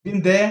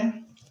been there,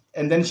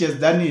 and then she has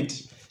done it.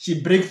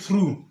 She break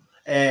through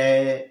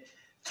her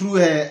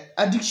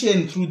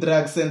addiction, through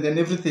drugs, and then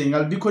everything.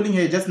 I'll be calling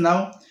her just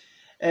now.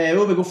 Then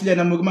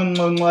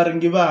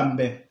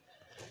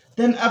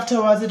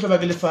afterwards,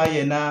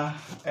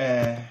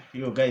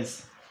 yo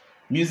guys,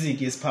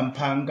 music is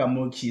pampang,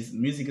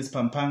 music is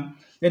pampang.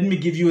 Let me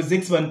give you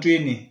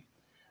 620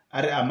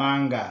 Are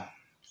Amanga.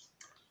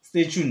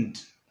 Stay tuned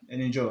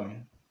and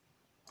enjoy.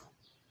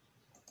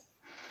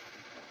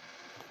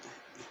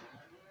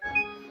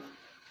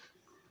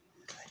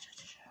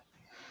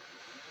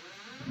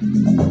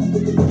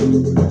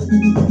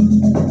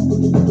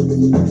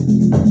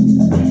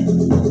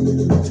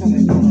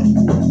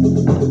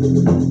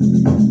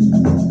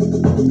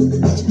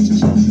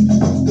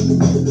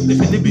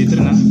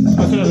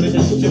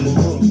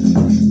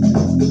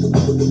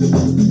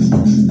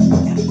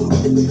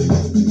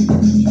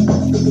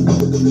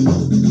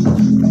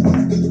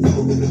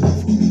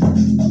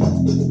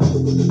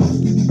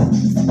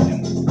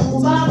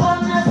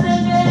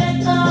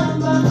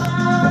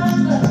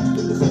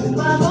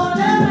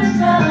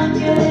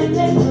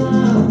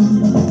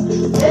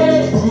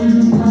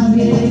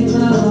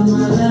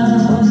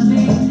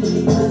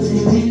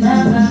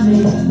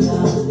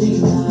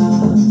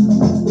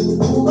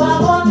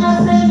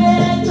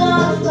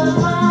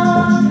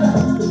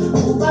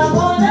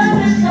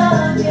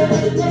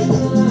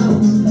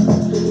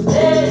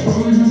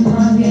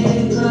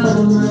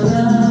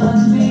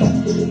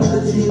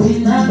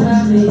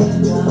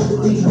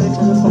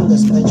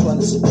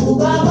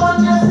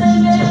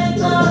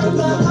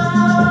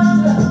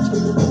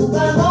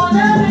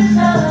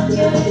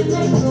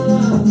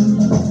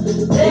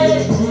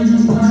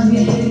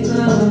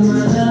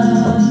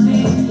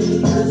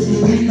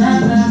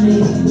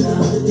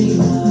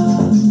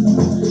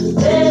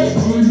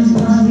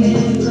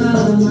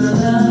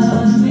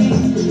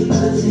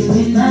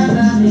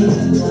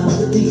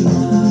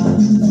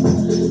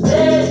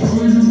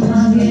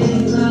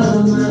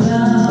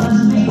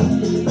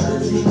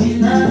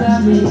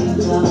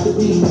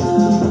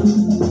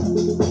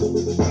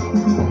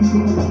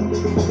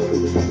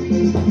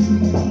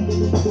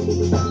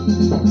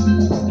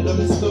 Hello,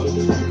 Miss Stone.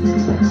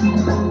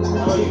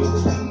 How are you?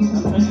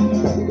 I'm fine.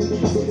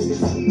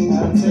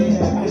 I'm saying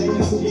my name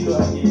is Kilo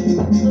again.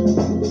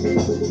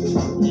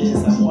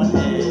 Yes, I'm on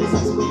speed.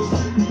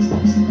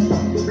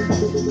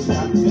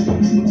 I'm very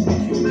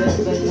good,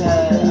 thank you.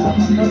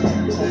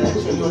 I'm not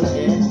actually on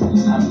air.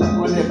 I'm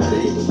on a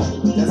break.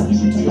 Just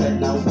give it to you right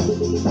now.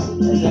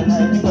 And then I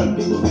think I'll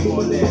be moving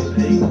on a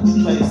break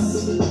twice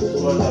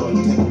throughout our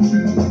interview.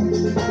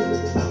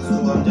 So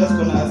I'm just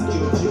gonna ask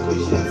you a few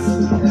questions,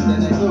 and then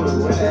I know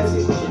when I ask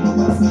you a question, you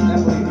must I'm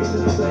going to give you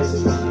the right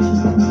question.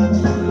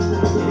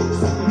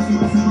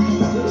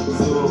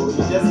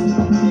 Yes. So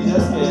you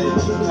just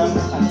come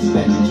until I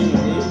mention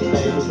your name, I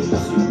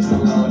introduce you to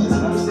our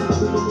listeners,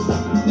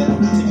 then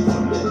we'll take it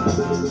from there.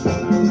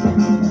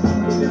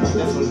 Then you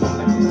just want to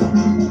contact it.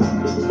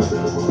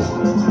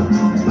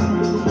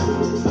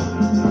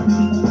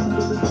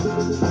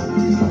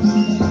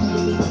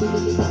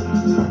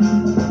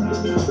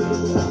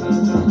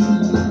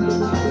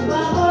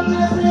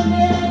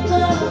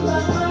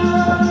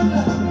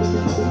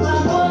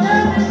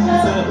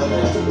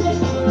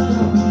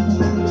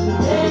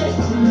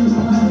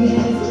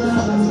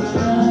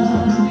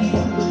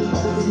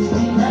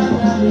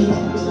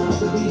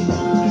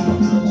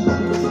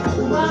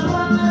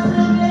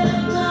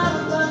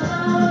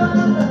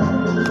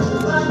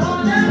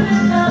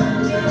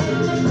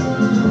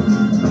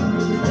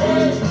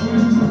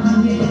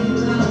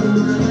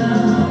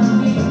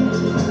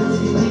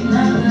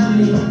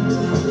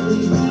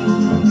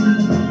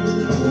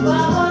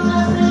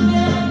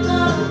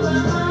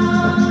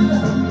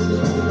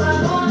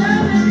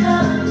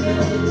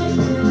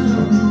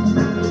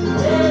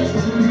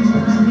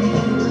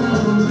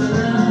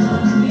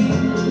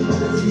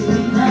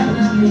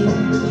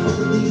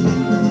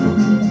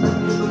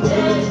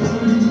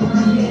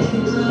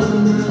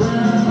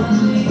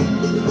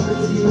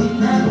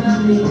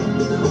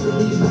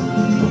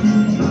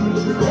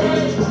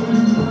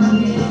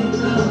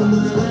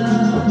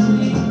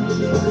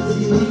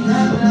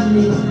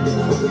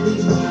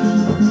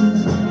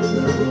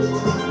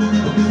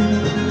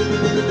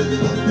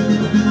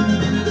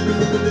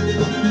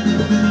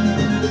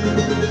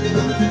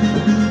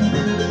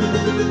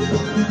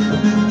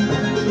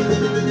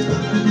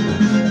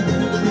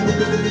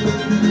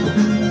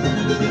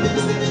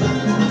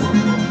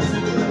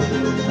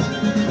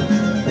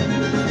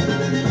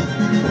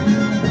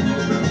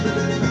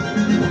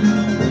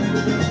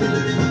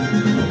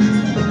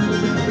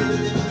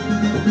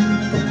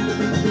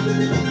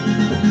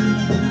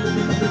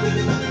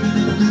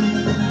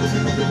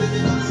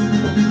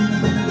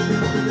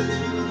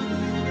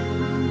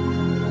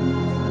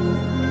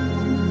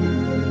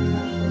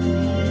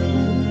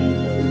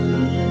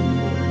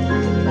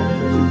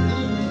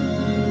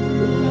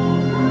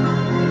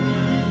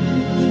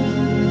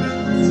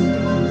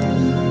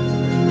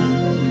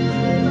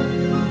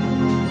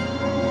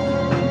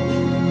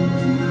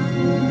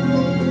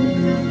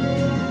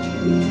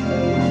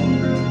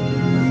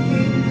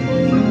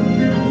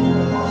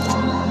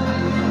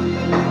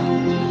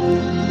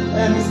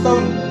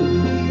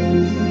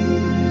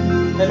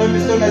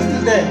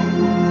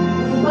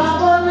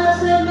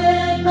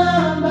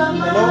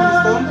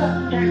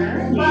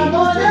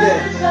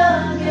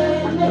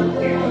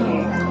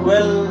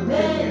 Well,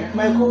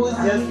 my co-host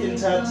just in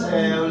touch.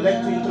 I would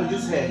like to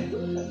introduce her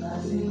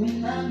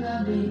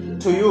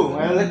to you.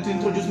 I would like to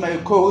introduce my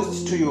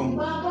co-host to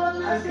you.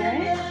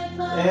 Okay.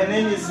 Her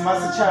name is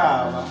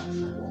Masichava.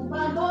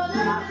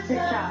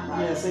 Masichava.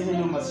 Yes, say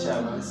hello,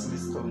 Masichava. It's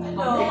Miss Stone.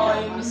 Hello, how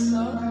are you, Miss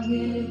Stone?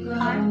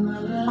 Hi,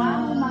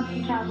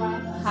 Masichava.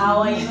 How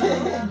are you?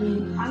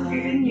 I'm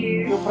good and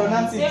you. You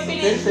pronounce it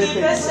very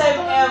Definitely, first perfect. time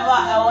ever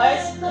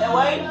a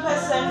white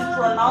person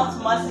pronounced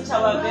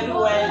Masichava very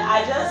well.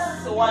 I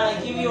just want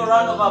to give you a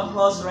round of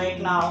applause right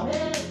now.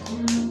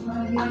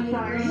 I'm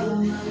sorry.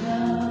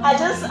 I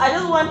just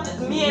want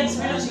me and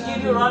Spiro to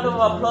give you a round of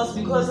applause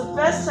because the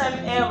first time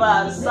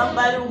ever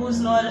somebody who's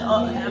not,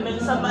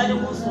 somebody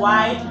who's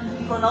white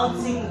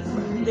pronouncing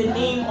the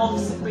name of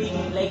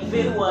Spiro like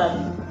very well.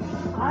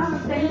 Oh,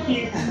 thank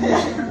you.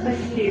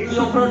 Thank you.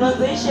 Your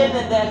pronunciation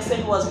and the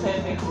accent was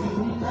perfect. Oh,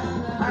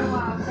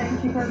 wow.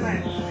 Thank you so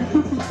much.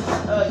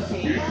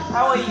 Okay.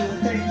 How are you?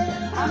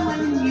 I'm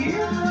well and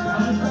you?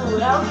 I'm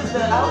good. How is the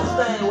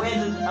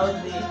weather out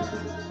there?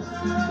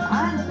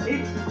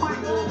 It's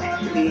quite warm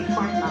actually. It's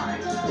quite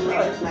nice. The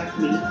weather's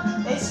lovely.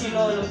 As you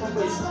know,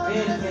 Limpopo is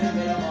very, very,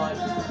 very hot.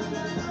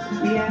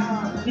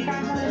 Yeah. You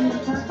guys are in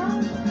Limpopo?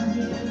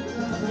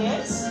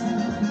 Yes?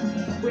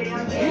 Where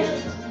are you?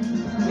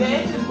 We're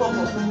in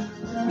Limpopo.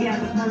 Yeah,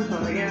 Limpopo,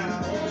 yeah.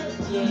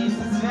 Yes,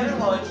 it's very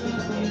hot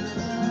here.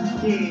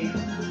 Yeah.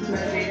 No,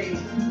 really.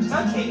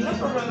 Okay, no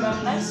problem, ma'am.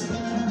 Nice to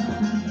meet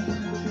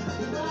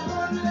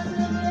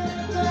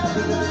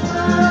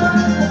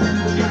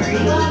Sorry?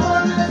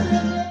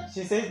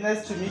 She says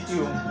nice to meet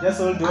you. Just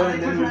hold on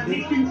and then we'll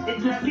be.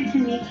 It's lovely to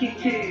meet you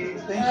too.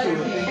 Thank you,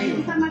 Okay. thank Thank you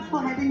you. so much for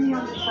having me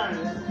on the show.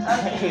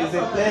 Okay, It's a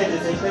pleasure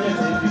to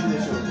have you in the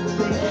show.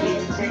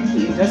 Thank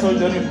you. Just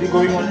hold on, we'll be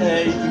going on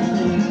air in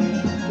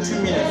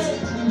 2 minutes.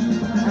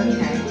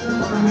 Okay.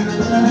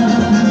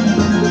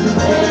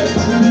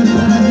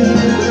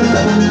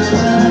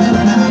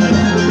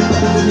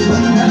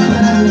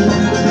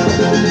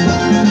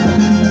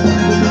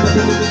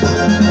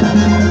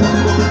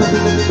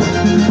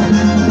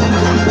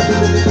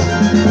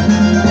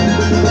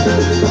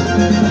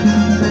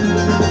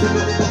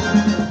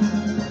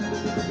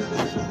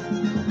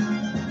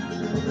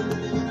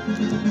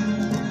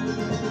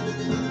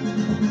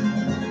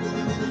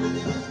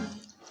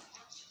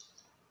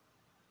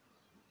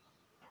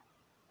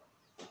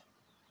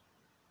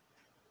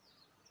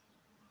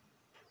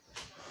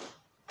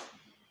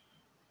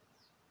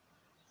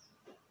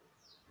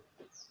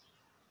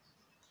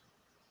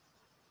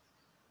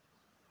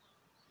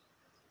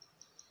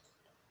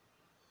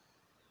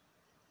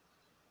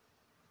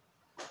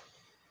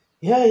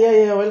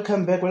 Yeah.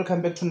 Welcome back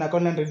to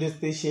Nakonan Radio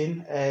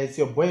Station. It's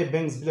your boy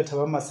Banks Bilo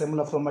Tabama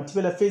Semula from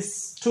Matibela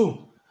Phase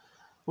 2.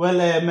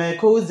 Well, my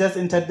co-host just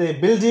entered the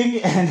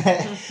building and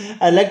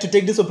I'd like to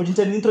take this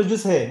opportunity and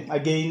introduce her.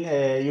 Again,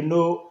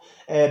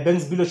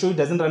 Banks Bilo Show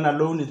doesn't run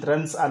alone, it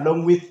runs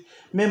along with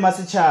me,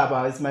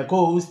 Masichava. It's my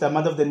co-host, the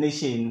mother of the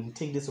nation.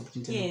 Take this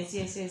opportunity. Yes.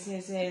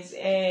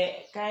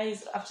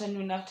 Guys,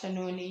 afternoon.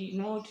 You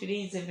know,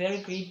 today is a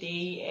very great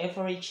day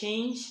for a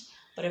change.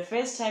 For the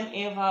first time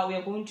ever, we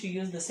are going to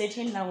use the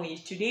certain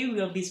language. Today we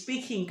will be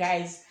speaking,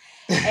 guys.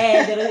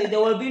 There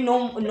will be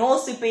no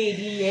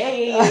CPD.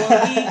 It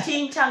will be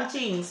ching chang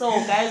ching. So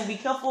guys, be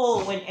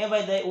careful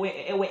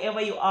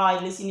wherever you are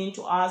listening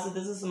to us.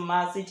 This is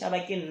Masi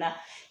Chabakina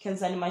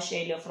Kensani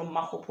Mashele from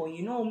Makopo.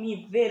 You know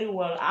me very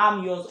well.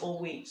 I'm yours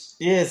always.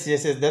 Yes.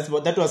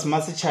 That was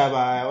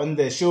Masichava on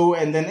the show.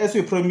 And then as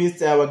we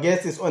promised, our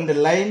guest is on the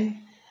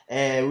line,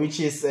 which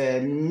is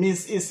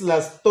Miss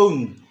Isla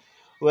Stone.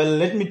 Well,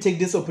 let me take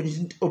this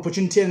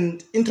opportunity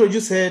and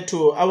introduce her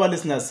to our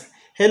listeners.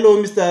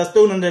 Hello, Mr.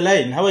 Stone on the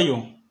line. How are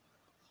you?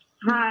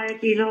 Hi,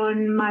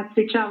 Elon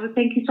Masichava.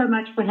 Thank you so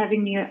much for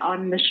having me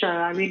on the show.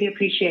 I really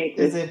appreciate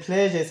it.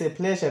 It's a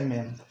pleasure,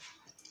 ma'am.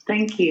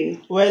 Thank you.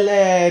 Well,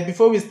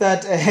 before we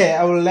start,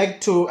 I would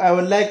like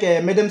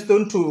Madam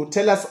Stone to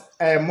tell us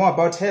more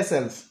about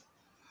herself.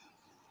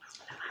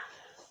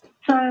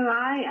 So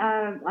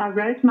I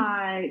wrote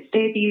my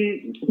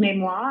debut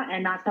memoir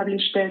and I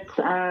published it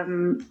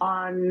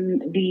on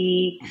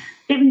the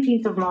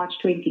 17th of March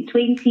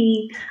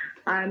 2020.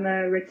 I'm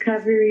a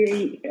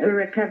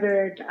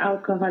recovered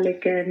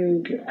alcoholic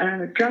and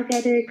drug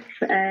addict,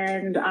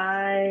 and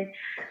I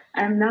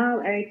am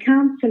now a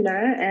counselor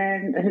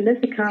and a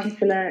holistic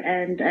counselor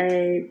and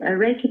a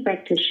Reiki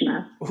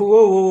practitioner.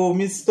 Whoa,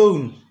 Miss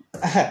Stone.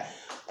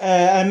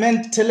 I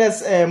meant tell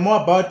us more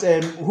about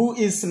who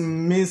is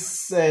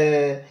Miss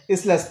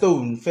Isla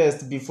Stone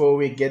first before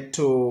we get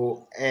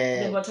to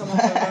The bottom of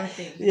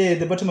everything. Yeah,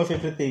 the bottom of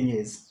everything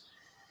is.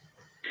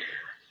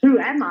 Who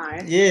am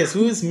I? Yes,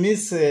 who is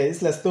Miss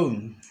Isla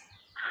Stone?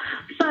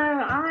 So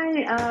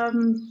I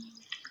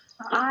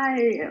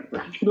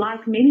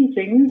like many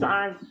things.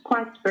 I'm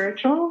quite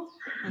spiritual.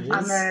 Yes.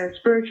 I'm a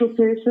spiritual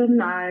person.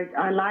 I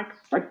like,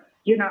 I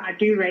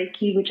do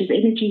Reiki, which is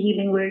energy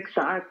healing work.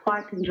 So I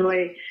quite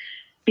enjoy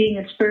being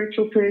a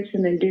spiritual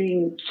person and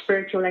doing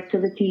spiritual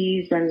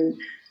activities and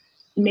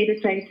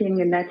meditating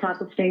and that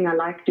type of thing. I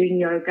like doing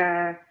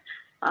yoga.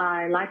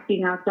 I like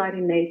being outside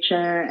in nature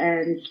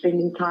and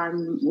spending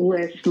time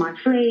with my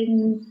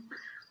friends.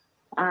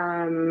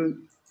 I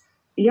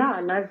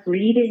love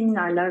reading.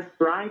 I love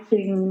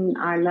writing.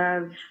 I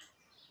love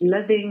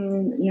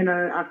living.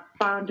 I've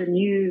found a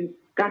new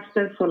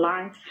gusto for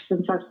life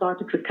since I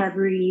started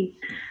recovery.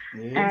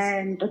 Yes.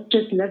 And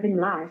just living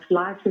life.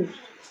 Life is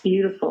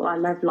beautiful. I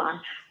love life.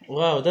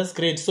 Wow, that's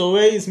great. So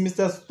where is Miss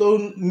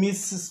Stone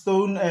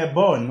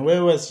born?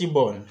 Where was she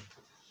born?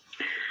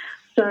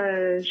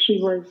 So she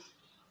was,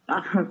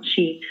 I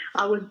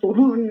was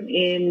born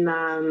in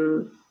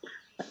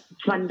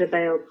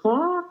Thunderbale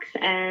Park,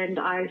 and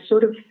I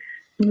sort of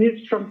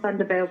moved from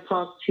Thunderbale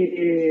Park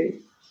to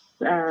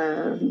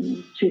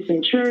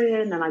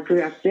Centurion, and I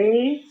grew up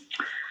there.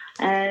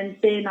 And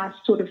then I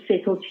sort of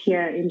settled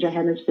here in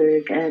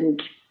Johannesburg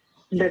and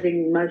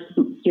living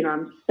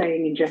I'm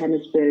staying in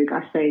Johannesburg.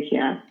 I stay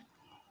here.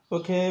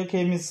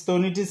 Okay, Miss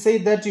Stone. It is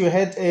said that you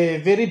had a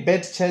very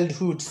bad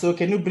childhood. So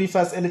can you brief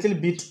us a little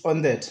bit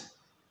on that?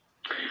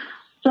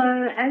 So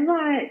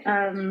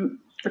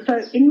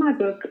so in my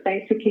book,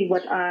 basically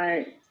what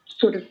I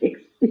sort of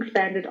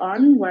expanded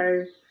on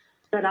was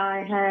that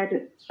I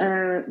had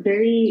a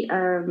very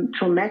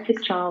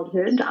traumatic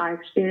childhood. I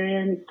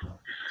experienced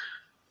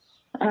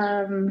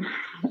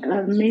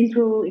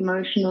mental,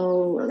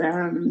 emotional,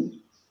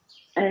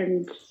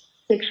 and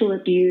sexual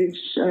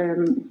abuse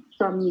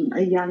from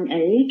a young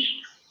age.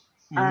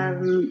 I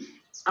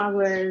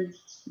was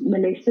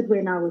molested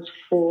when I was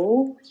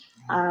 4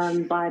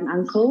 by an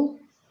uncle.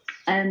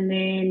 And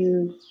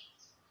then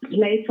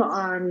later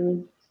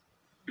on,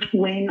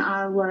 when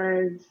I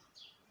was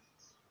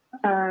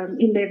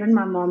 11,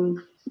 my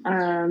mom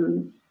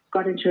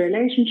got into a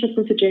relationship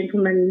with a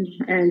gentleman,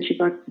 and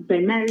they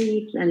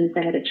married and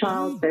they had a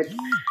child, but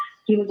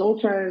he was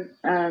also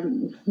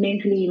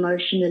mentally,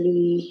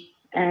 emotionally,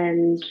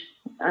 and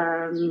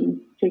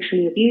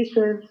sexually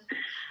abusive.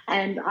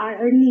 And I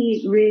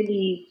only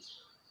really,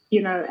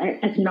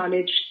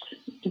 acknowledged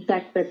the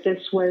fact that that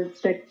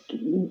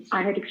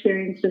I had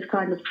experienced this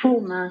kind of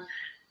trauma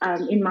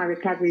in my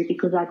recovery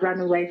because I'd run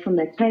away from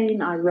that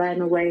pain. I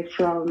ran away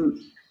from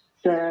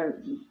the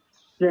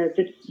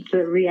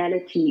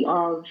reality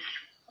of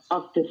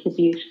this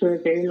abuse for a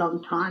very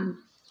long time.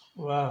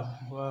 Wow.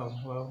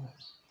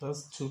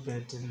 That's too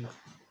bad.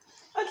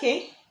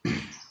 Okay.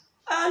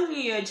 On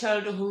your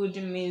childhood,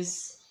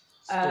 Miss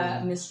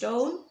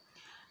Stone,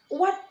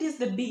 what is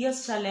the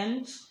biggest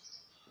challenge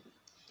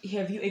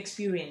have you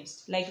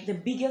experienced? Like the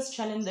biggest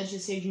challenge that you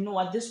said, you know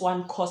what, this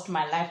one cost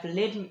my life,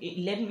 led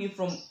me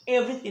from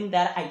everything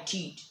that I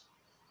did.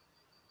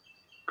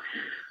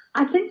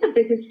 I think the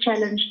biggest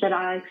challenge that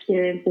I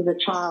experienced as a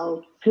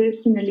child,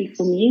 personally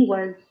for me,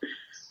 was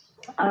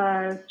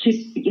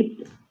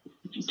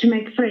to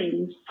make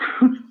friends.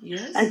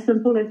 Yes. As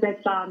simple as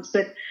that sounds,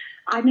 but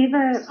I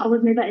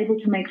was never able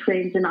to make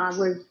friends, and I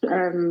was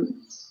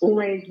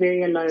always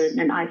very alone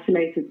and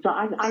isolated. So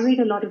I read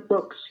a lot of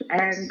books,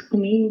 and for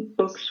me,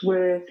 books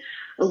were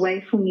a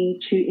way for me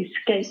to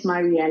escape my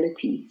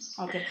reality.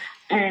 Okay.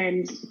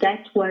 And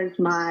that was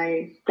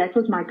my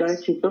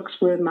go-to. Books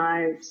were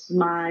my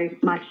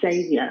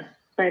savior.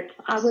 But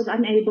I was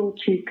unable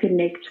to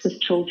connect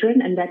with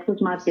children, and that was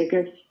my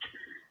biggest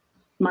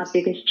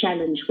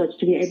challenge, was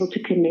to be able to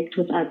connect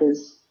with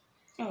others.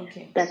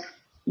 Okay.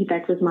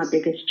 That was my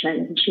biggest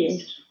challenge,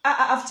 yes.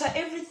 After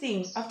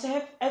everything,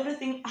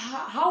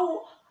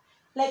 how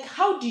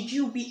did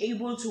you be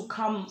able to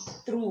come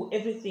through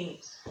everything?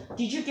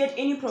 Did you get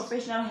any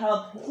professional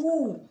help?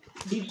 Who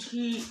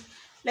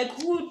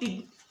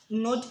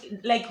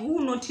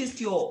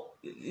noticed your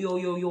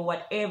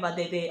whatever,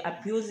 the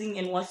abusing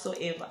and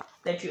whatsoever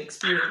that you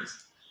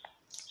experienced?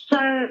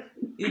 So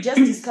you just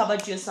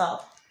discovered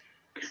yourself.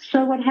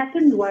 So what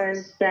happened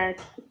was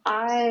that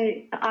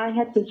I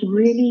had this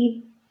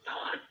really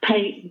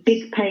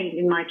big pain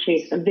in my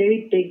chest, a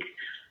very big,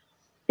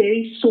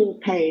 very sore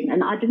pain,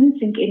 and I didn't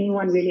think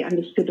anyone really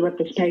understood what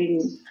this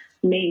pain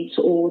meant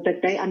or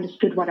that they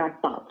understood what I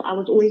felt. I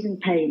was always in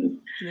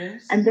pain.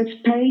 Yes. And this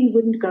pain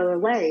wouldn't go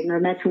away no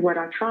matter what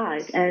I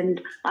tried.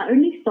 And I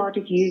only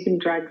started using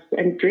drugs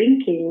and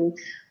drinking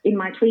in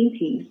my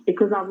 20s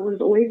because I was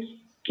always,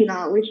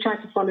 I always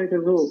tried to follow the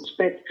rules.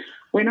 But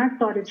when I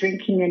started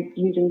drinking and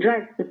using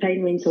drugs, the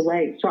pain went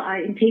away. So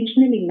I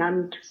intentionally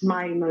numbed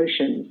my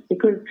emotions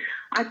because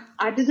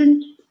I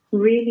didn't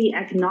really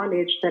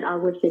acknowledge that I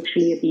was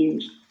sexually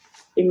abused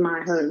in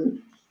my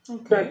home.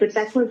 Okay. So, but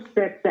that was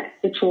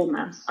the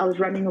trauma. I was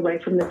running away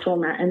from the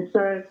trauma. And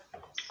so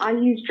I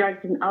used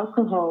drugs and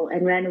alcohol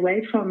and ran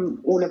away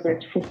from all of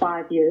it for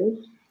 5 years,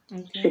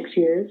 6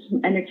 years.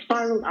 And it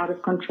spiraled out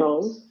of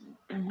control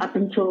up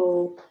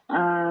until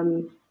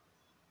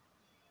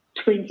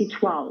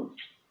 2012.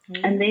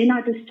 And then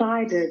I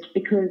decided,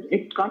 because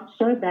it got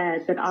so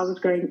bad that I was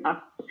going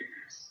up,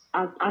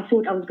 I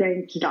thought I was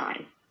going to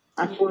die.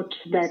 I thought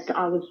that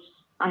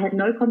I had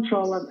no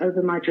control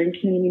over my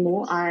drinking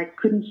anymore. I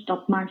couldn't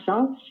stop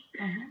myself.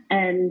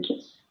 And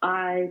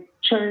I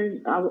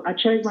chose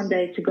one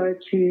day to go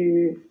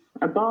to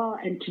a bar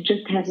and to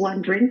just have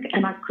one drink,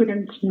 and I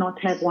couldn't not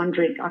have one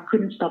drink. I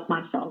couldn't stop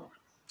myself.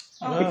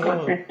 It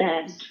got that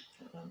bad.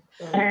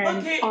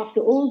 And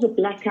after all the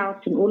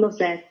blackouts and all of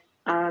that,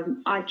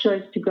 I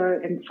chose to go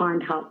and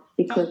find help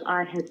because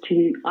I had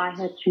to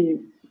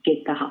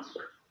get the help.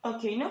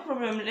 Okay, no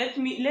problem.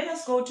 Let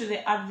us go to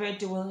the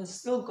advert. We'll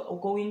still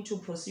going to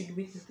proceed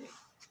with it.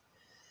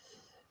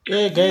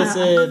 Yeah, guys,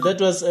 that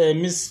was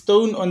Miss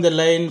Stone on the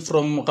line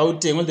from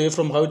Gauteng, all the way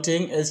from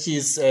Gauteng, as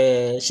she's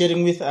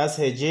sharing with us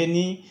her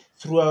journey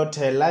throughout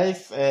her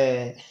life,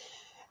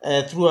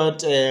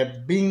 throughout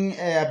being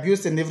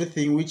abused and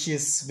everything, which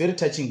is very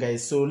touching,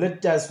 guys. So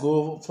let us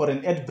go for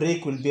an ad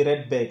break. We'll be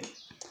right back,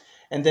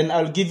 and then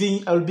I'll be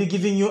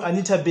giving you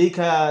Anita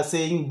Baker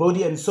saying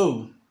 "Body and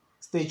Soul."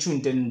 Stay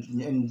tuned and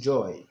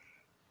enjoy.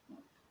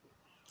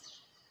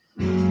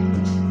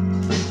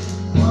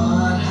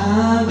 What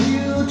have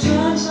you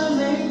done to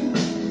me?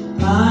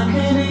 I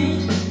can't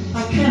eat, I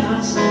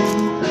cannot sleep,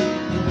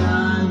 and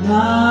I'm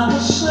not the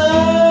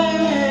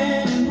same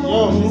anymore.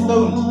 Yo, Miss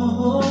Stone.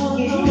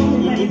 Is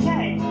that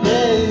okay?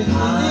 Yeah, it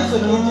is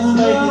okay. This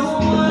fight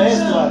is the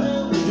best one.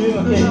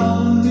 You're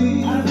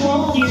doing okay.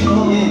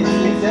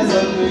 Yes, that's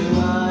all good.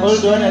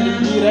 Hold on, and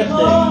we'll be right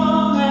back.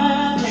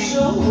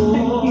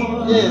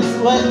 Yes,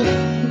 well,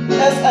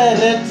 as I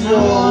read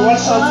one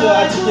of your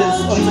articles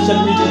on social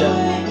media,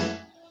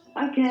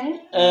 Okay.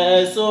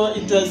 so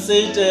it was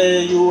said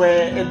you were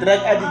a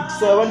drug addict.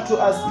 So I want to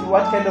ask you,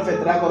 what kind of a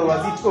drug, or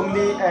was it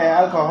only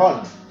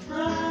alcohol?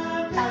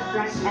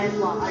 Drugs as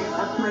well. I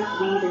smoke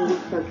weed and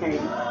use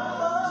cocaine.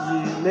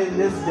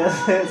 Let's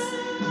just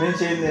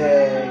mention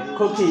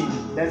cocaine.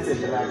 That's a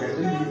drug. I don't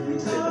believe it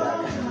is a drug.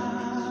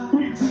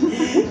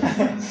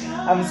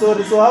 I'm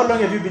sorry. So how long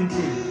have you been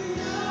clean?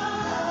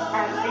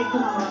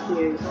 8.5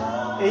 years.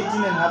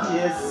 18.5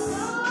 years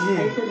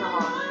clean.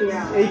 8.5,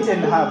 yeah.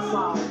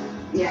 8.5.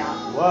 Yeah.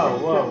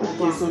 Wow.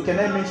 Okay, so can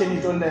I mention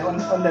it on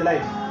the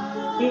line?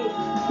 Yes,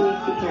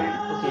 you can.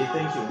 Okay,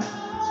 thank you.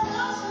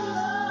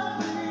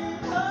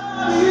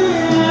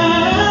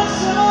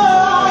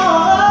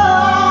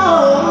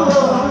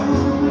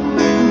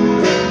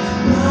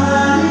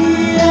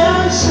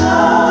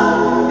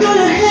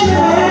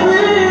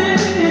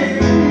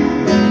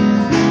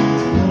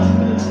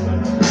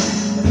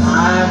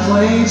 I've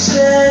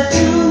wasted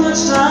too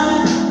much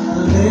time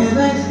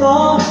living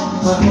for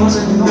what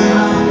wasn't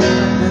mine,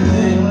 and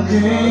then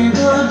came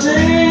the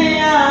day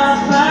I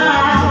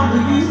found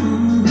you,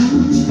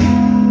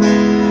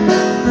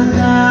 and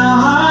now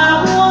I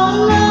want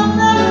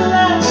nothing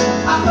less.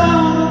 I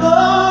found a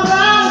love I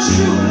was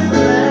truly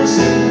blessed,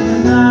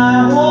 and I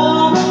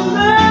wanna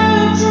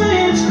make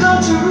dreams come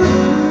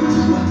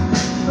true,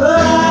 but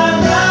I've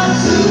got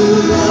to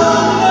go.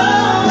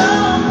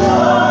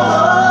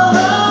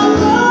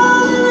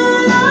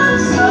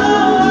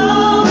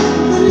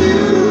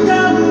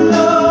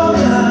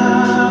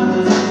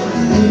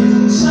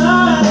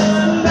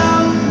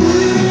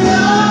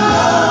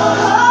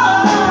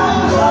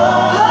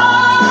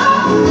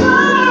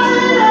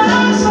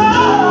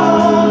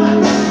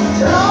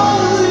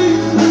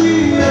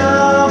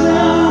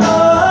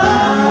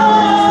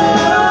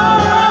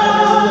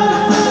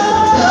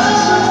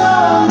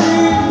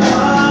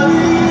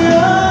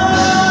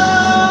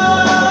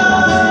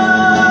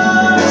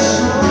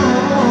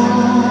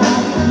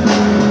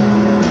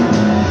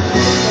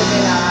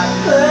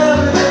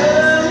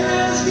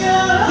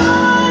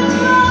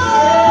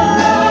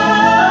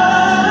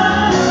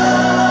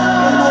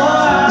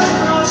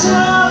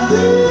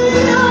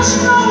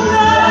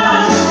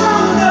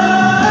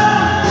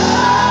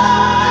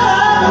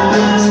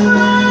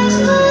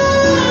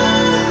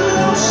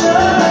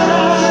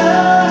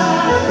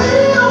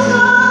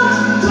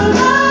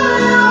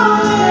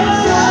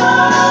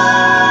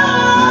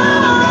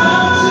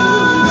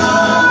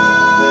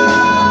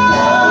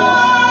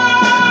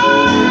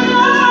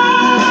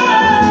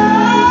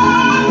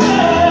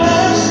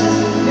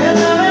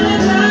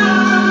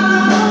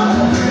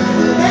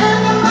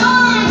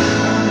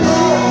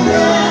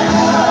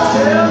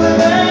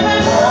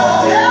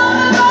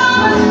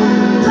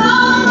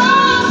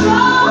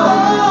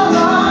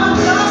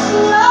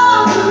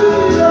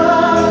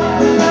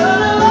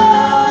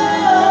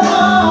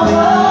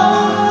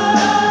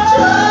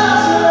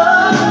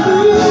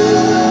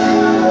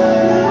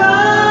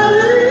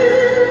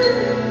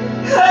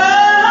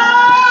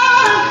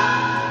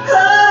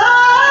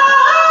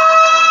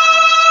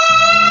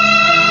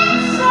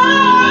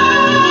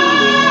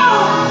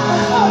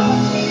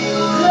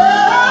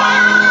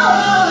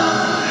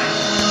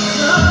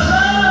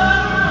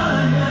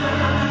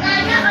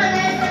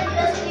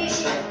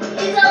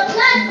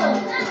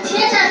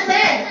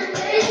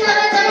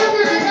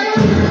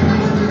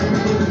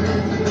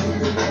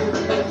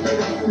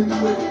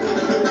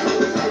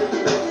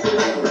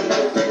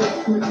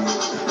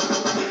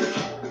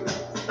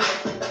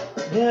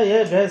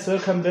 Yeah, guys,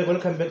 welcome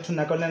back to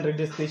Nakaland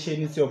Radio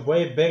Station. It's your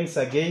boy Banks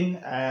again,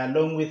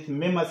 along with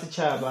Mema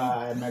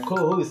Sichaba, my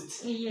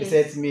co-host. Yes.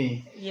 Besides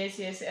me. Yes.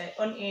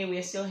 On air, we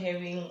are still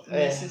having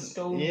Mrs.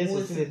 Stone, yes, who's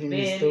we're still having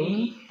Miss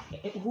Stone.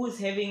 who is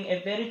having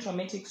a very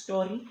traumatic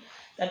story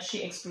that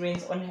she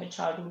experienced on her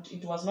childhood.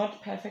 It was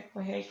not perfect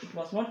for her. It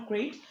was not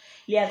great.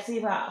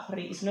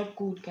 It's not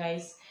good,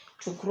 guys,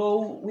 to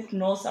grow with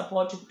no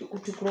support,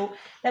 to grow.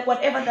 Like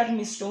whatever that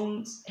Miss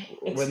Stones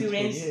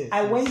experienced,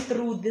 I went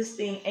through this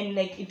thing, and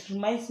like it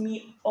reminds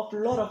me of a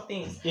lot of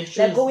things.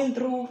 Like going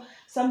through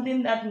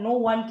something that no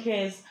one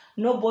cares,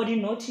 nobody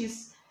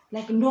notices.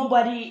 Like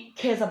nobody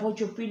cares about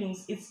your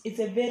feelings. It's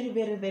a very,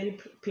 very, very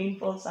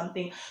painful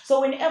something.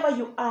 So whenever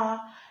you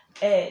are,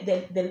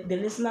 the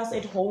listeners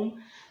at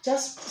home,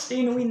 just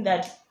stay knowing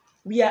that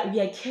we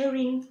are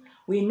caring.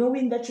 We're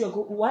knowing that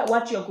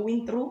what you're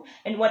going through,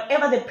 and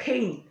whatever the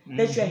pain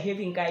that you're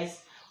having,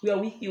 guys, we are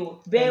with you.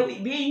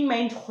 Be in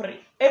mind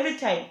every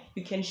time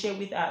you can share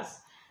with us.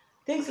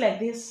 Things like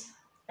this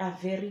are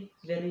very,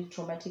 very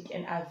traumatic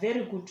and are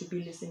very good to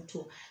be listened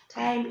to.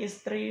 Time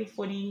is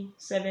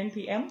 3:47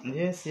 p.m.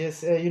 Yes.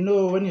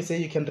 When you say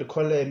you can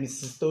recall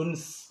Mrs.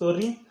 Stone's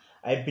story,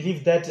 I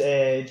believe that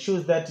it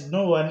shows that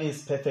no one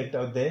is perfect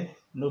out there.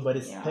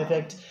 Nobody's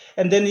perfect.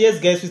 And then, yes,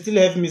 guys, we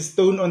still have Miss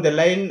Stone on the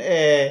line.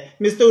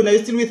 Miss Stone, are you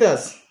still with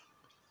us?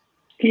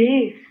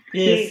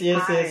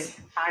 Yes.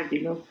 Hi,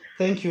 Dino.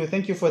 Thank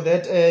you for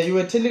that. You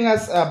were telling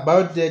us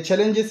about the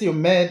challenges you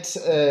met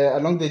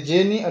along your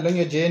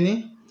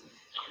journey.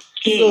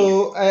 Yes.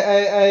 So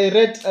I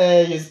read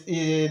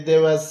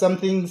there was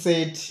something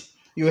said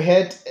you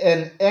had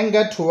an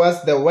anger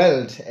towards the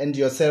world and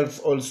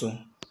yourself also.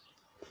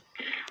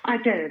 I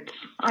did.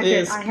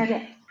 Yes.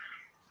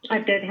 I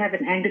did have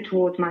an anger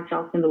towards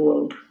myself and the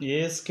world.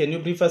 Yes. Can you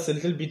brief us a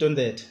little bit on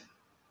that?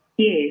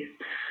 Yes.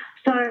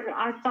 So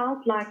I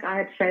felt like I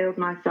had failed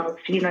myself,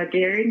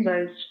 during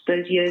those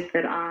years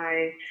that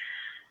I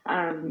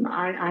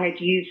had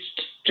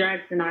used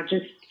drugs, and I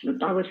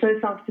was so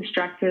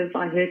self-destructive.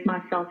 I hurt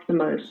myself the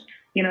most.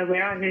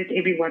 Where I hurt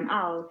everyone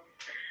else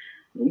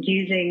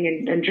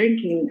using and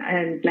drinking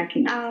and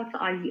blacking out,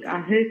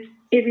 I hurt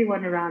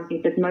everyone around me,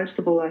 but most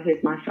of all, I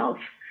hurt myself.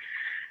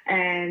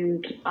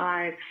 And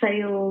I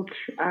failed.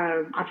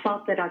 I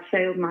felt that I'd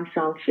failed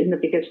myself in the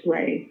biggest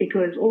way,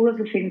 because all of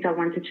the things I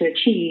wanted to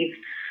achieve,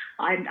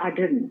 I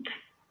didn't,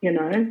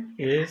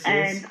 Yes.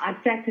 And I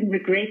sat and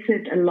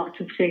regretted a lot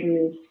of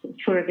things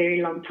for a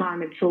very long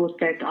time and thought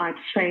that I'd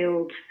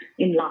failed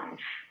in life.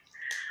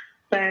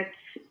 But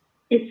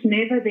it's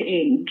never the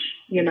end,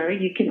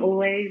 You can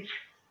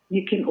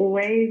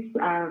always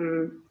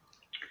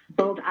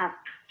build up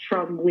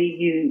from where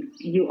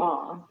you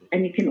are,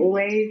 and you can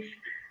always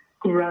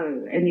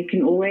grow, and you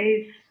can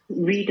always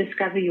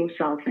rediscover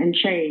yourself and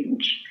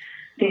change.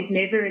 There's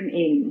never an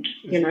end.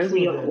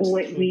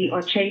 We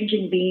are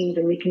changing beings,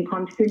 and we can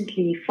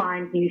constantly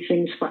find new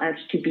things for us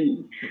to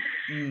be.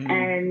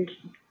 And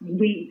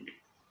the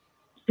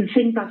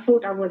things I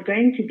thought I was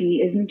going to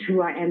be isn't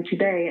who I am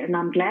today. And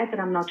I'm glad that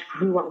I'm not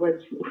who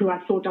I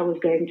thought I was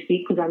going to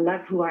be, because I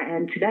love who I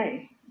am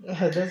today.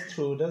 That's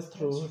true.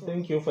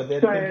 Thank you for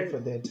that. Thank you for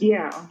that.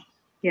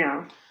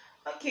 Yeah.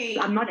 Okay.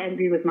 I'm not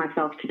angry with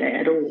myself today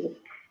at all.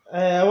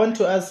 I want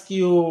to ask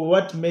you,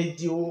 what made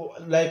you,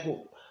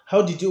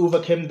 how did you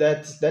overcome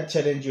that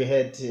challenge you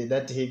had,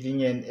 that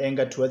having an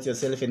anger towards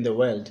yourself in the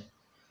world?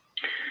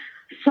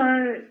 So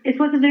it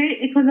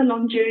was a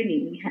long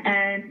journey,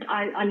 and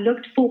I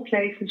looked for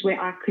places where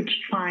I could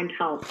find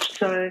help.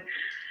 So,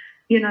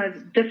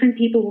 different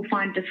people will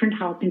find different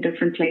help in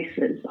different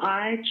places.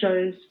 I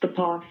chose the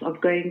path of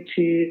going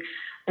to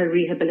a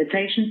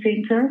rehabilitation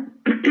center,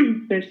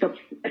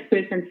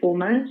 first and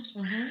foremost.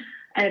 Mm-hmm.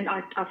 And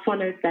I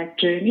followed that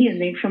journey,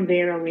 and then from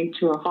there I went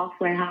to a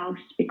halfway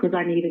house because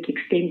I needed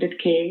extended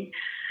care,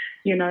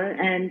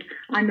 and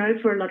I know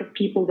for a lot of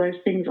people those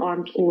things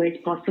aren't always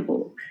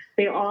possible.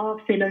 There are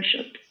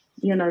fellowships,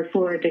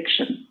 for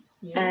addiction,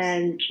 yes.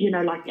 And,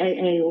 like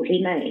AA or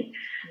NA. Yes.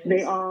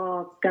 There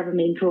are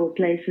governmental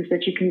places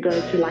that you can go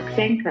to, like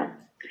SANCA,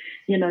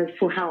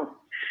 for help.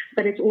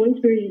 But it's always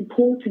very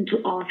important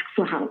to ask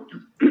for help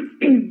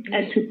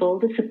and to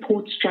build a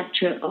support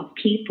structure of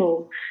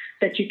people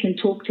that you can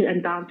talk to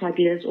and bounce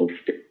ideas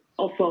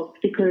off of,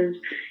 because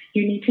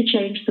you need to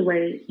change the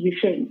way you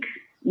think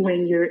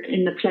when you're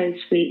in a place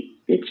where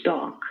it's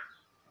dark.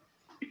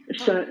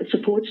 So a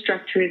support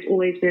structure is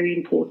always very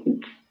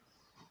important.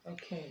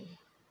 Okay.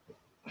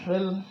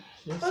 Well,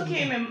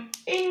 okay, ma'am.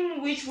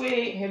 In which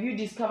way have you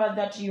discovered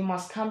that you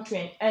must come to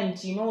an end?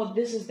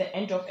 This is the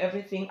end of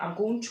everything. I'm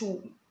going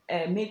to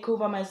make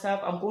over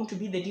myself. I'm going to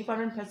be the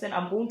different person.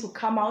 I'm going to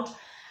come out.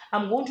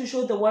 I'm going to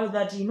show the world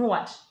that,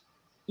 what?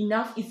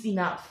 Enough is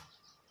enough.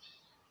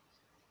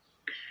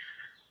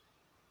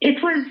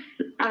 It was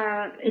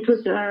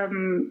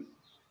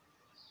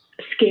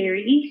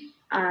scary.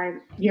 I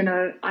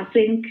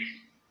think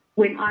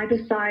when I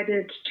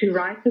decided to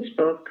write this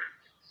book,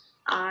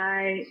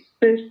 I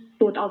first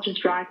thought I'll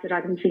just write it.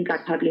 I didn't think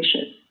I'd publish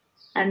it.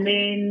 And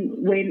then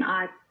when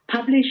I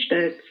published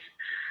it,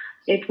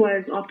 it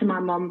was after my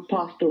mom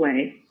passed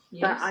away.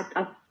 Yes.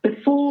 But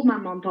before my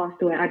mom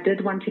passed away, I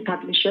did want to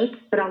publish it,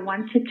 but I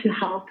wanted to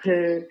help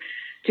her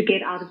to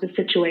get out of the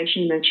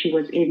situation that she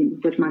was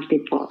in with my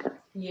stepfather.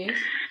 Yes.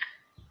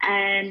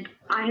 And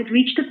I had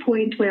reached a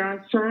point where I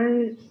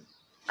was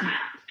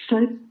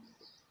so,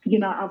 you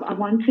know,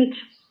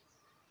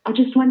 I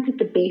just wanted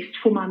the best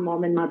for my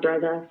mom and my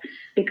brother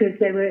because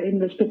they were in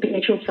this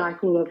perpetual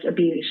cycle of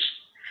abuse.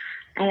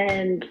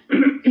 And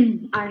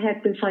I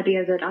had this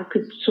idea that I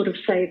could sort of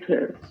save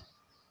her.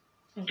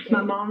 Okay.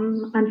 My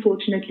mom,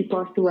 unfortunately,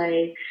 passed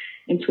away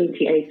in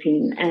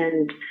 2018.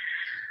 And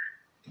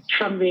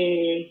from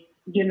there,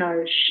 you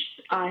know,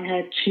 I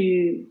had to,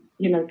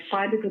 you know,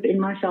 find it within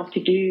myself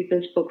to do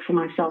this book for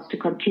myself, to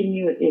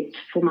continue it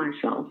for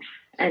myself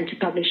and to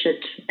publish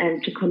it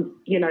and to,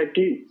 you know,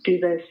 do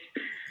this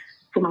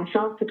for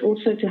myself, but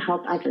also to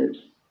help others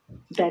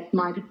that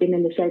might have been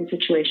in the same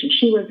situation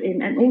she was in,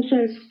 and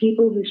also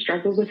people who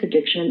struggle with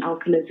addiction and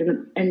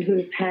alcoholism and who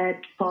have had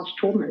past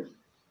traumas.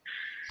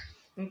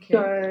 Okay.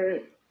 So,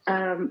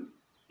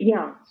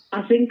 yeah,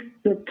 I think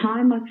the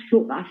time I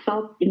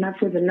felt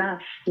enough was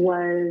enough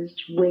was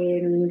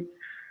when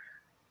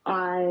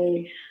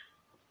I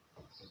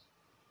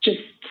just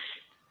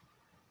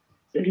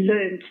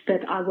learned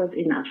that I was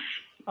enough,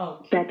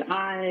 that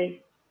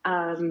I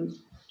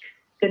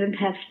didn't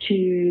have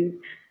to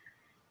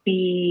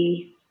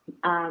be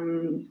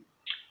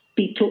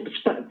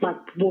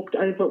walked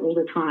over all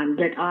the time,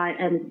 that I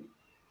am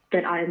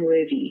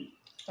worthy.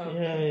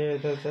 Okay.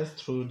 Yeah,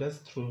 that's true.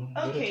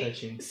 Okay. Very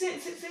touching.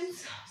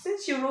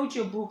 Since you wrote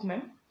your book,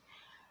 ma'am,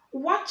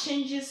 what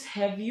changes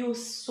have you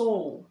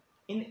saw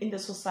in the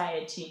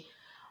society?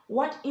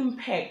 What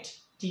impact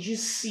did you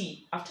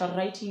see after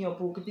writing your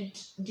book?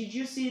 Did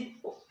you see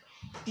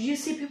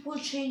people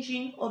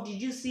changing, or did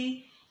you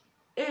see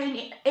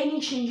any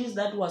changes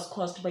that was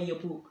caused by your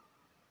book?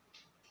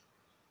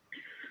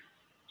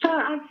 So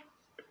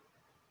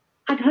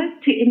I'd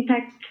hope to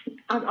impact.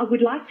 I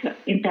would like to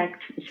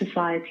impact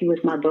society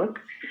with my book.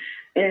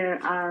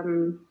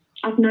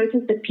 I've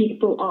noticed that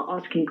people are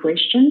asking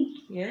questions.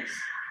 Yes.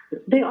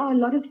 There are a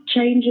lot of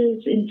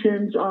changes in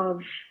terms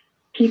of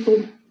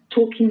people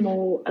talking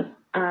more,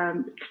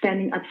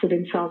 standing up for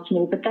themselves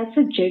more, but that's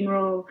a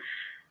general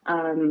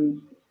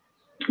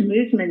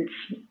movement.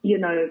 You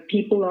know,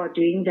 people are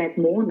doing that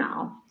more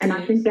now. And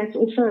yes. I think that's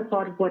also a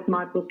part of what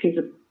my book is.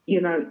 You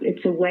know,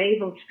 it's a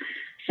wave of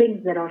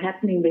things that are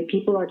happening where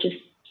people are just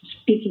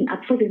speaking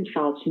up for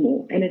themselves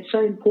more, and it's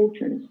so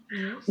important.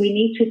 Yes. We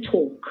need to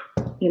talk.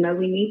 You know,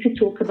 we need to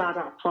talk about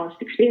our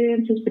past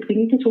experiences, but we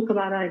need to talk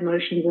about our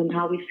emotions and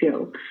how we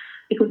feel,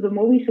 because the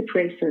more we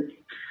suppress it,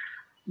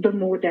 the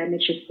more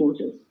damage it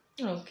causes.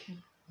 Okay.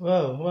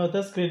 Wow,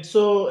 that's great.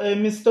 So,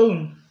 Ms.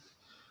 Stone,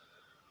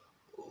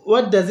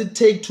 what does it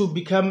take to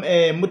become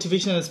a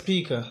motivational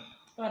speaker?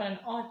 Or an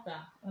author.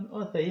 An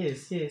author,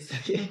 yes.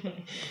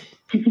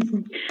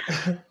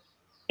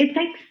 It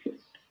takes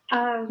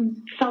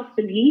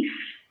self-belief.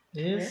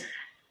 Yes.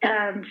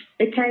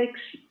 It takes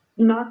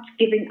not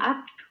giving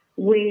up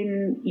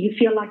when you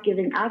feel like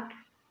giving up.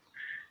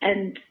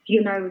 And,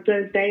 you know,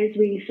 those days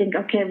where you think,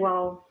 okay,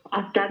 well,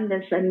 I've done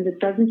this and it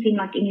doesn't seem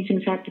like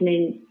anything's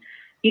happening.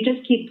 You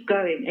just keep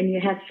going and you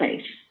have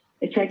faith.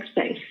 It takes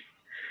faith.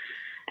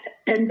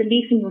 And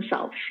belief in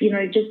yourself, you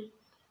know, just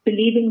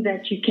believing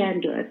that you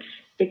can do it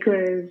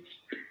because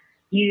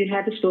you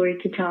have a story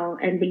to tell,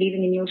 and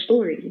believing in your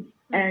story,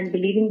 and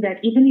believing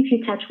that even if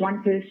you touch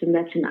one person,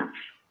 that's enough.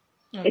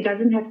 Okay. It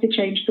doesn't have to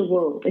change the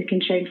world. It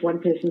can change one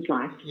person's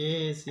life.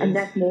 Yes. And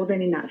that's more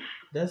than enough.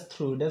 That's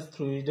true.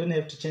 You don't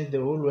have to change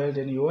the whole world,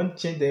 and you won't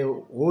change the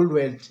whole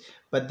world,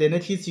 but then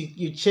at least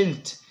you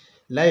changed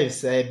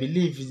lives. I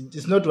believe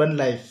it's not one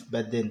life,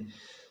 but then.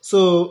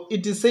 So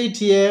it is said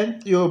here,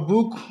 your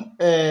book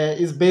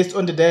is based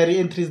on the diary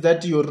entries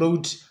that you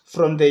wrote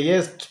from the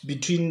years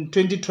between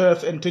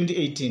 2012 and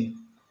 2018.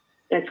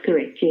 That's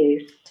correct,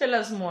 yes. Tell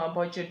us more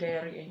about your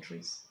diary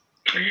entries.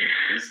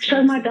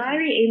 So my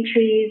diary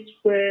entries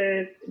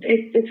were,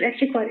 it's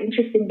actually quite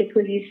interesting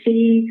because you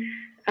see,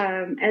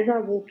 as I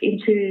walk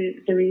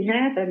into the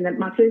rehab, and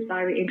my first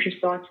diary entry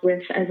starts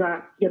with,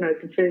 the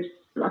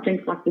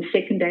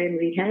second day in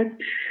rehab.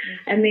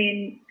 Mm-hmm. And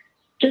then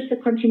just the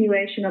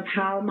continuation of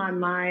how my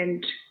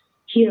mind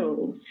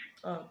heals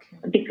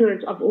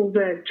because of all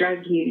the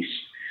drug use.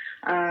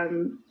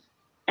 And,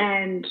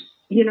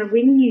 you know,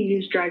 when you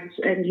use drugs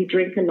and you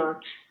drink a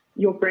lot,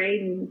 your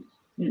brain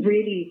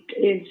really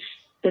is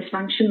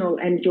dysfunctional,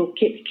 and your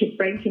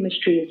brain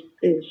chemistry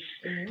is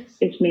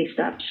messed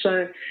up.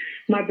 So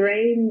my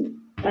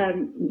brain,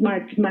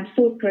 my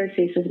thought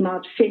processes, my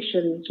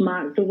obsessions,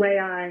 the way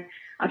I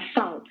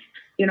felt,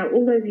 you know,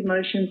 all those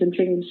emotions and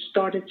things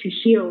started to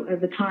heal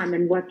over time.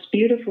 And what's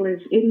beautiful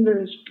is in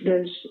those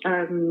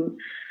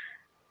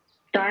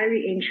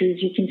diary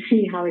entries, you can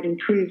see how it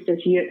improves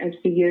as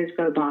the years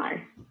go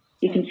by.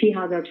 You can see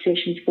how the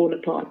obsessions fall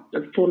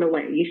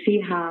away. You see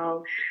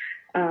how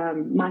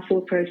my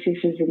thought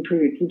processes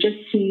improve. You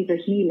just see the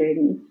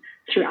healing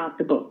throughout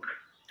the book.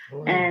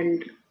 Oh.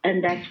 And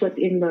that's what's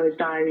in those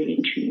diary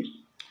entries.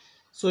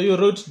 So you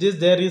wrote these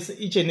diaries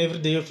each and every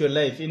day of your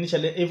life,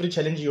 initially every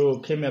challenge you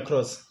came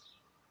across?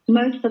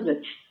 Most of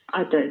it,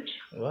 I did.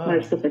 Wow.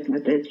 Most of it I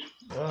did.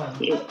 Wow.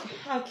 Yes.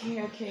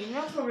 Okay,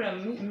 no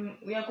problem.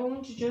 We are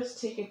going to just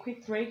take a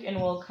quick break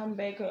and we'll come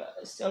back,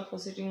 still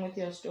proceeding with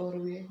your story.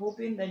 We're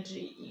hoping that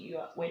you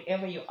are,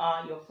 wherever you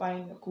are, you're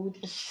fine, you're good.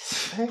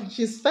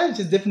 She's fine.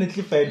 She's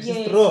definitely fine. She's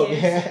Yes, strong.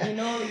 yes.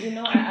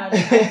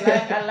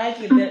 I like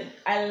it. That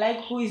I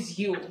like who is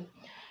you.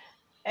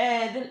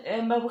 Let's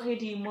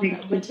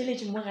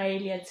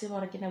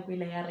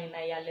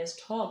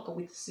talk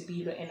with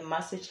Sibilo and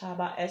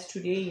Masechaba as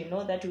today, you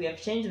know that we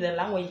have changed the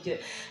language. Yeah,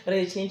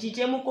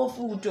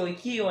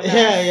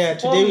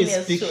 today we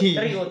speak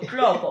 3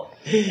 o'clock.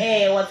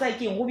 What's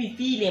like in Ruby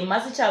feeling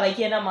Masechaba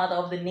Kiana, mother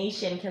of the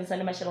nation, can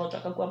send a shell to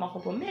Kakwama,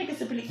 make a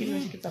simple.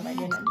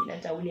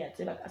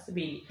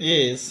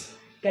 Yes.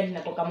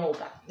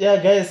 Yeah,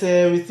 guys,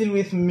 we're still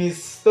with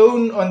Miss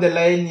Stone on the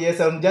line.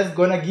 Yes, I'm just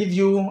gonna give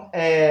you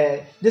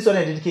this one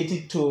I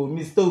dedicated to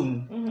Miss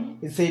Stone.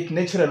 It's a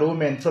Natural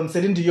Woman from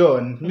Celine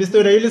Dion. Miss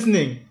Stone, are you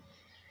listening?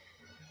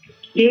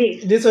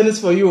 Yes. This one is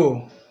for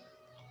you.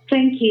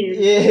 Thank you.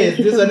 Yes,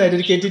 this one I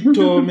dedicated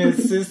to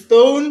Miss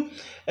Stone.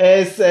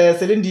 As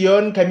Celine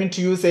Dion coming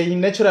to you saying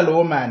Natural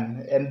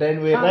Woman. And then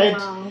we're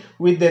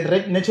with the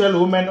Natural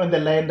Woman on the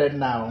line right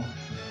now.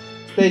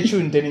 Stay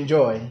tuned and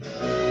enjoy.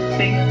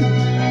 Thank you.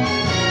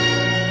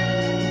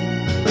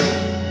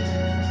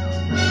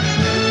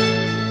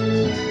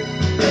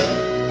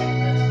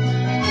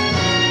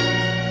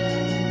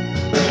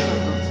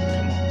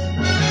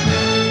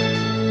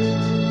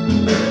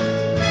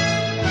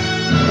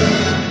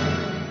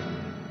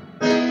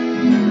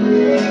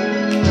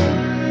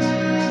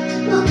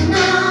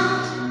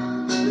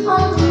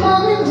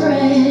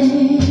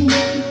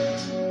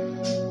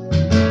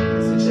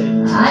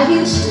 I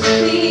used to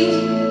be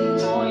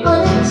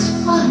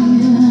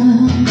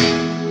uninspired,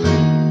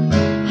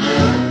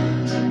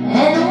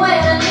 and when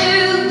I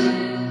knew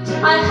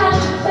I had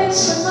to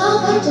face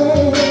another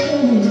day,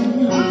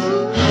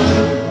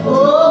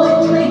 oh,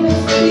 it made me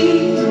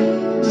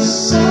feel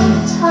so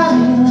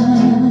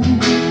tired.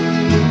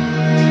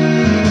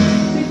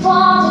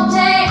 Before the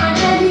day I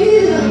met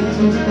you,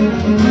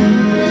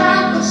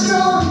 life was so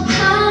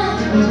unkind.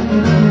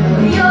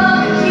 You're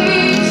the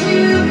key to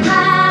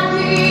my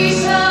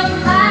peace of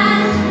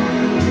mind.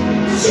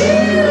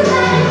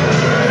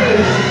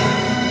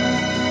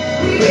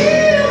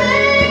 You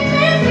make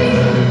me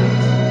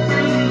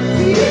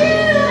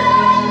feel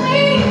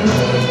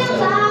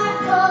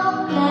like a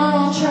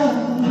natural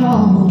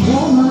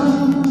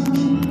woman.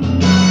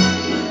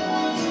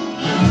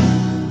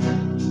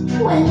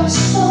 When my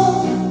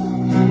soul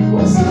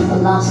was ever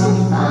lost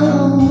and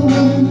found,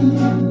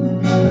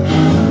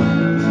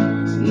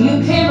 you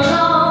came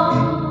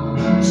along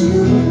to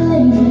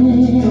claim it.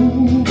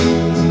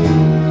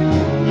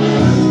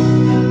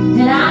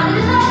 And I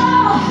didn't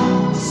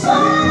know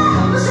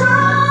what was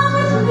wrong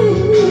with me.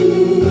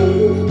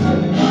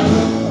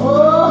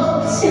 Oh,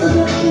 till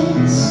your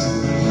kiss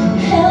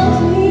held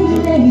me,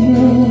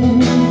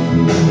 baby.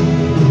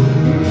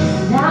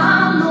 Now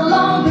I'm no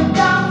longer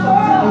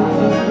doubtful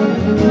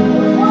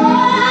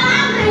what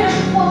I'm here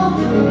for.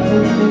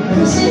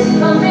 'Cause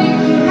if I make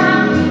you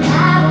happy, I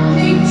don't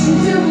need to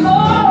do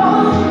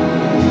more.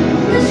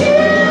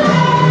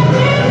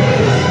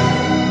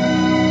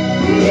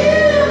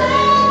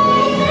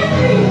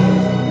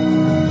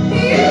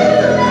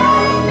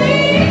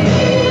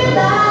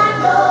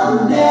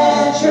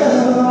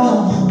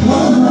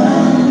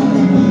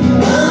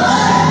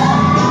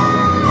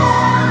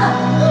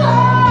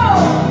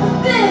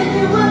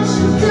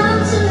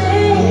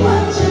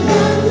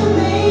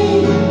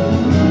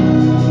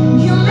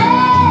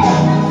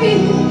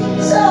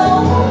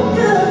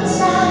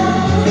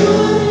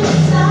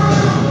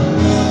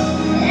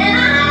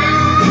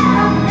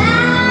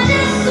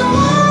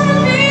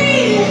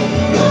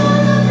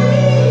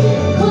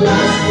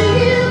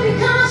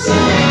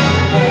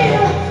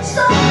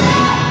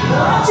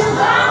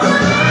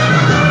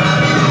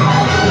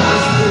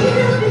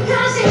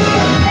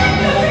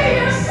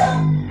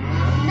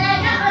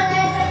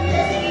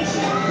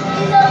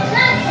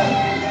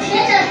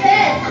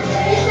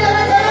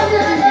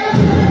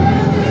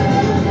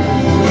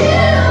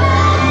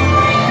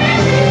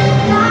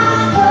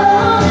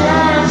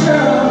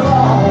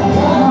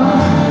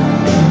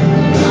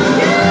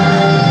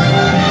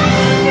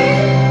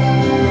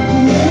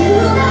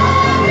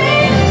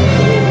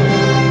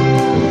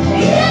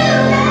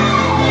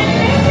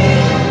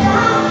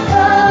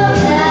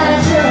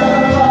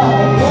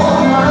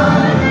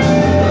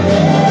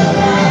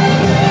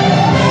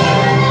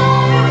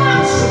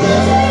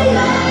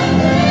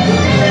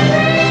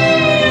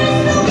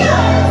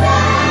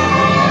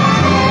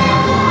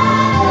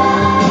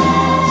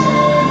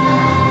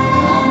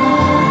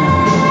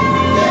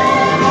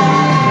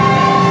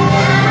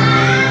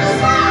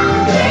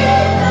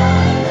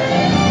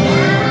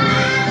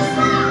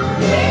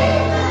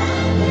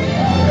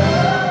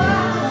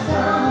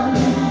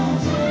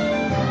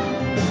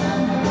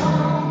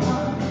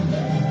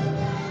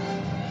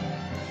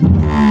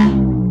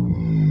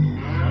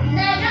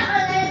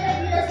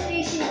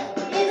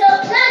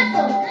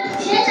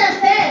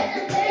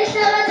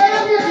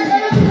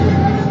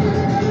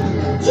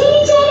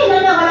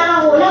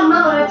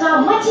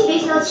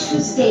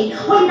 Tuesday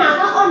on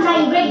Naga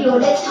Online Radio.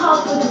 Let's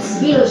talk with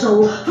this video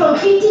show from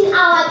 15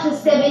 hour to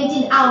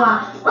 17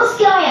 hour.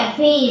 Oscar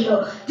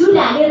Felo,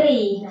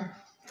 Dulanirina.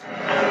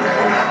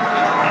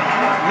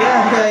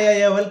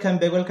 Yeah.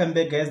 Welcome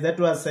back, guys. That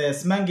was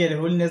Smangel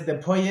Holiness, the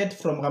poet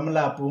from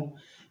Ramlapu.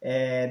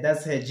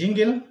 That's her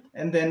jingle.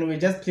 And then we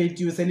just played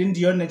you Celine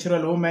Dion,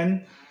 Natural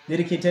Woman,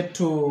 dedicated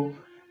to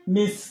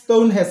Miss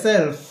Stone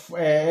herself,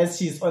 as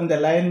she's on the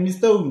line. Miss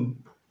Stone.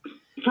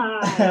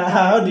 Hi.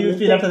 How do you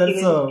feel after that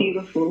song?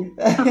 Beautiful.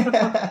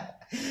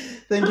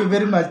 Thank you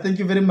very much. Thank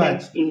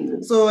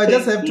you. So I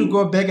just have to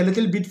go back a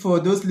little bit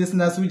for those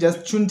listeners who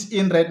just tuned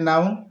in right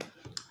now.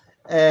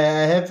 I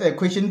have a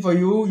question for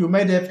you. You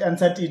might have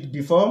answered it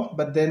before,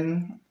 but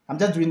then I'm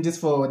just doing this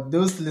for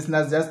those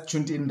listeners just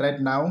tuned in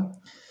right now.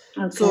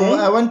 Okay. So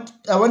I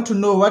want to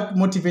know what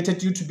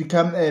motivated you to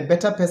become a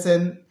better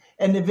person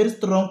and a very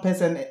strong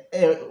person,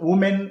 a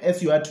woman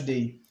as you are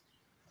today.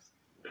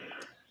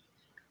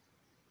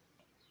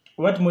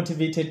 What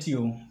motivated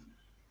you?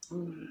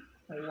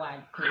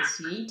 What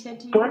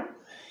persuaded you? What?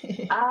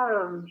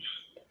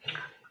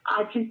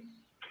 I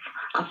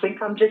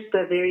think I'm just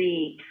a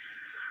very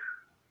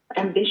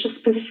ambitious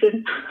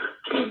person.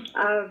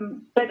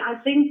 But I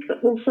think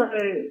also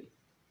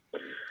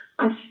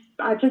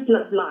I just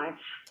love life.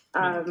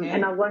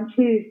 And I want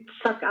to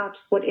suck out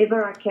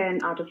whatever I can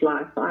out of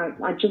life.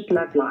 I just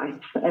love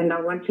life and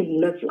I want to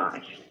live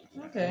life.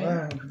 Okay.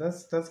 Wow,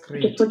 that's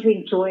great. I just want to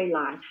enjoy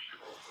life.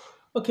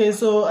 Okay,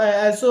 so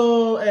I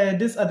saw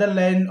this other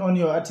line on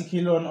your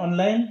article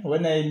online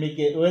when I made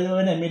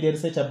a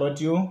research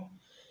about you.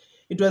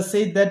 It was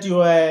said that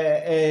you are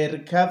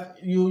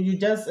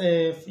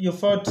you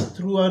fought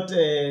throughout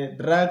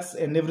drugs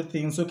and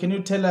everything. So can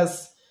you tell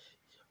us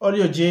all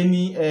your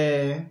journey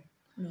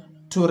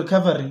to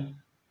recovery?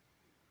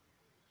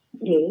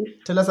 Yes.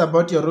 Tell us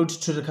about your road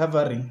to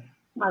recovery.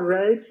 My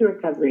road to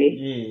recovery.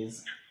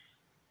 Yes.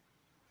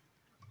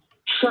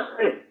 So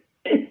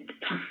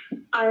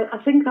I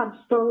think I'm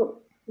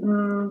still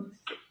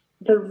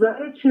the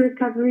road to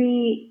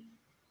recovery,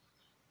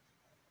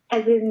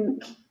 as in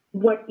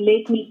what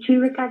led me to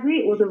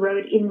recovery, or the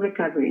road in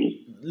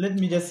recovery? Let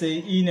me just say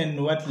in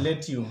and what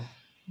led you.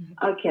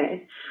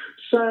 Okay,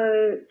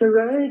 so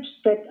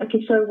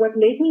what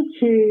led me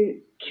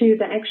to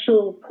the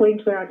actual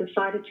point where I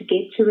decided to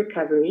get to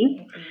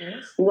recovery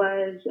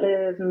was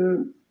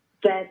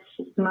that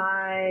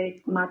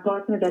my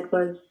partner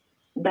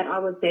that I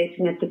was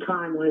dating at the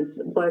time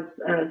was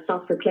a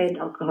self-proclaimed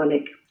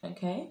alcoholic.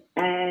 Okay.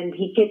 And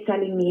he kept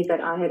telling me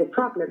that I had a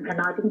problem, and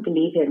I didn't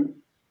believe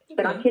him. Okay.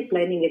 But I kept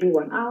blaming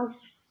everyone else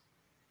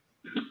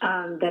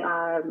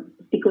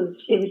because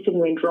everything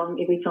went wrong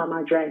every time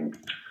I drank.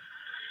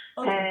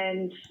 Okay.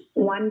 And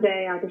one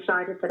day I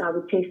decided that I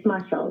would test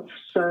myself.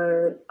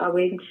 So I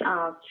went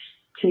out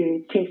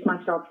to test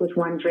myself with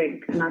one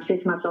drink, and I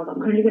said to myself,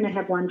 I'm only going to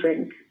have one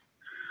drink.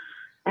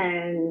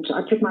 And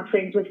I took my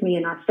friends with me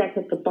and I sat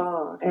at the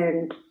bar,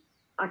 and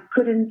I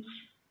couldn't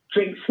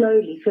drink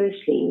slowly,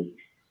 firstly.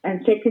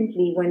 And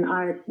secondly, when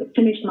I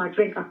finished my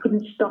drink, I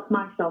couldn't stop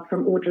myself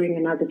from ordering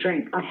another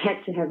drink. I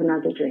had to have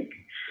another drink.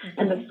 Okay.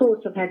 And the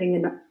thought of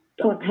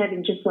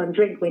having just one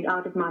drink went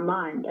out of my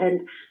mind.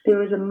 And there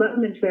was a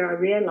moment where I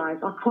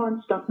realized I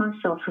can't stop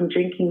myself from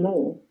drinking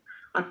more.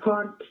 I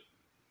can't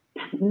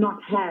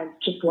not have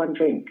just one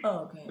drink.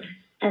 Oh, okay.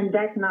 And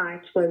that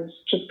night was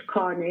just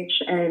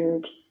carnage,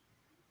 and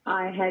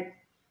I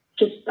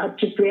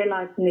just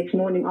realized the next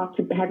morning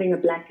after having a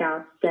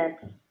blackout that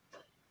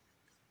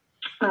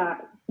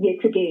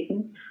yet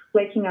again,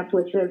 waking up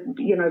with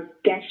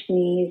gashed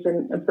knees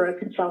and a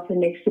broken cell phone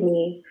next to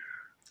me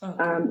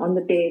on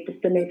the bed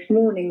the next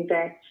morning,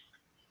 that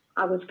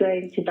I was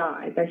going to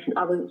die.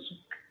 I was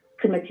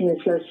committing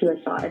a slow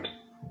suicide,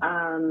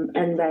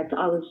 and that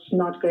I was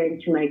not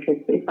going to make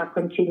it if I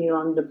continue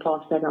on the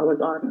path that I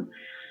was on.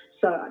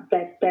 So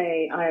that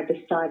day, I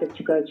decided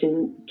to go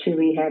to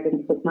rehab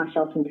and put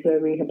myself into a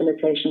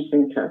rehabilitation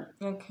center.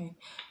 Okay.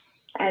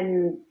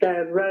 And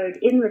the road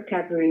in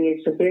recovery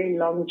is a very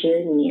long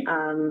journey.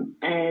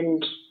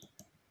 And,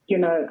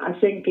 I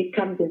think it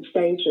comes in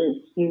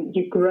stages.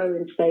 You grow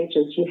in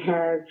stages. You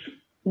have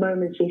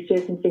moments where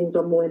certain things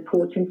are more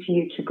important to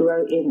you to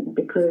grow in,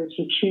 because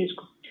you choose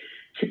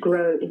to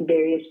grow in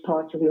various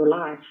parts of your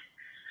life.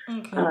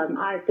 Okay.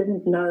 I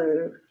didn't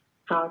know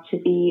how to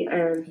be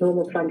a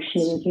normal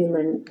functioning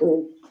human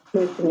or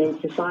person in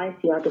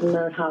society. I didn't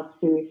know how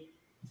to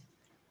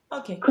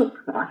cook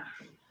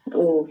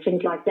or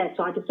things like that.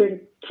 So I just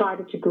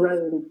decided to grow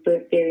in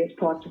various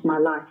parts of my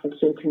life at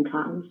certain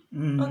times.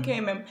 Okay,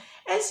 ma'am.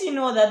 As you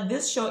know that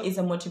this show is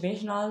a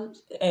motivational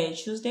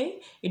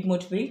Tuesday, it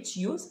motivates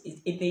youth.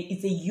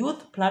 It's a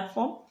youth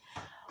platform.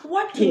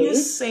 What can you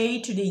say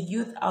to the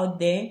youth out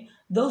there,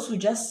 those who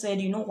just said,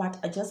 you know what,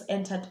 I just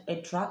entered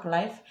a drug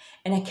life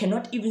and I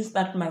cannot even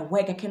start my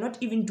work, I cannot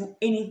even do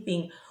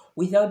anything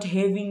without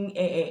having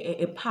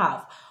a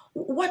path?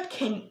 What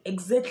can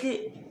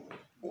exactly...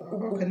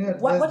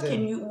 What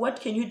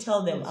can you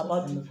tell them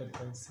about it?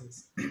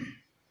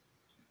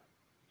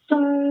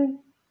 So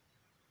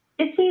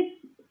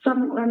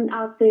someone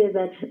out there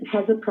that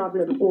has a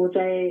problem, or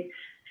they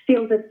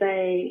feel that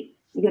they,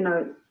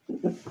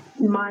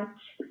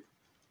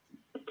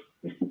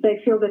 they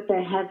feel that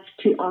they have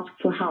to ask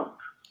for help,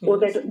 or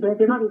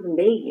they're not even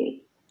there yet.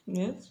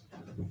 Yes.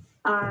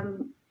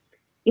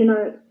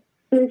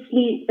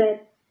 Firstly,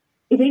 that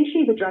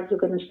eventually the drugs are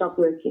going to stop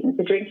working.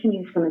 The drinking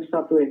is going to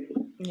stop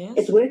working. Yes.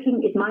 It's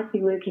working. It might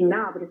be working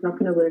now, but it's not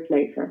going to work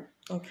later.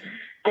 Okay.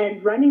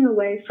 And running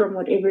away from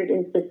whatever it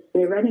is that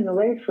they're running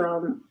away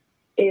from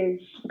is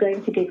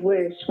going to get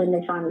worse when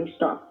they finally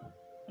stop.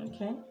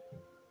 Okay.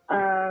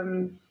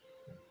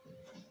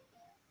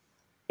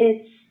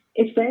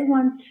 If they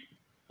want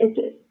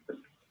it,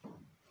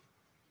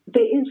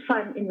 there is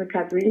fun in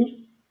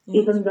recovery,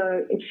 even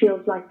though it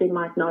feels like there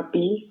might not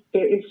be.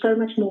 There is so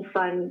much more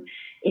fun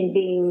in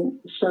being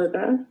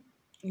sober,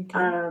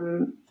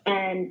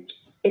 and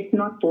it's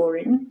not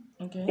boring.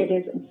 Okay.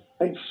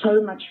 It's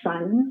so much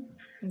fun,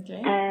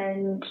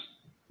 and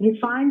you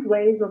find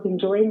ways of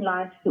enjoying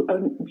life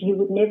you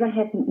would never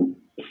have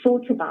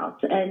thought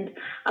about. And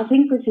I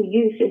think with the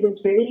youth, it is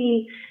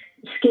very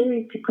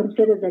scary to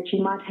consider that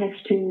you might have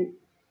to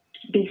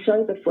be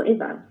sober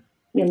forever,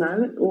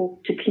 or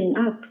to clean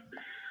up.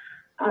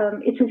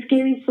 It's a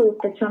scary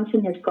thought that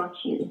something has got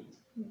you,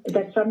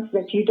 that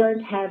you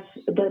don't have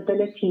the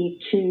ability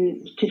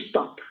to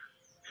stop.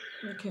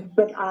 Okay.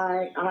 But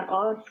I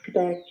ask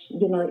that,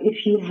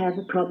 if you have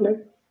a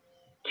problem,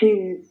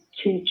 to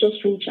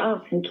just reach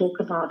out and talk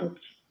about it.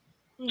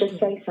 Okay. Just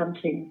say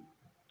something.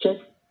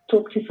 Just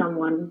talk to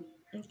someone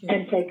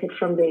and take it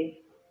from there.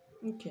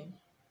 Okay.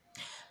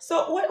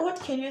 So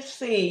what can you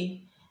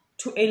say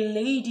to a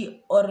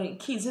lady or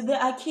kids? There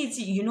are kids,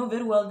 you know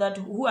very well, that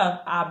who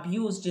are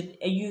abused.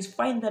 You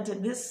find that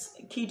this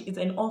kid is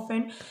an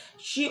orphan.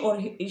 She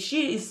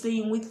is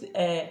staying with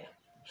her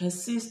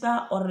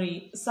sister or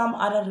some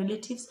other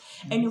relatives,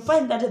 and you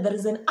find that there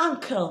is an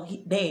uncle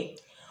there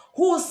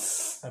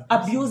who's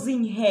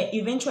abusing her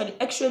eventually,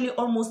 actually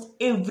almost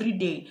every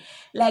day.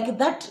 Like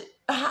that,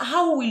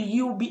 how will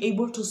you be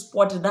able to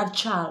spot that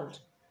child?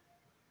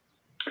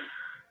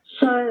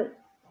 So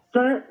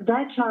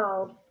that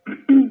child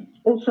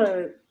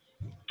also,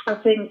 I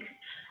think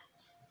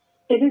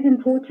it is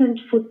important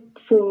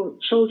for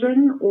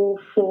children, or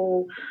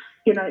for,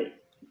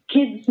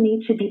 kids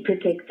need to be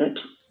protected.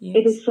 Yes.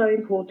 It is so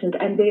important,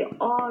 and there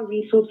are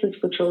resources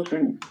for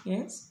children.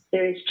 Yes.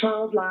 There is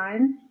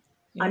Childline.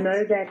 Yes. I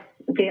know that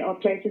there are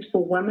places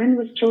for women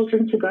with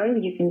children to go.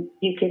 You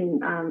can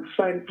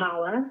phone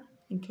Power.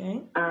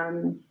 Okay.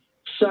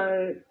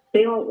 So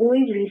there are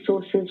always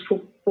resources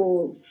for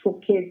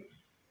kids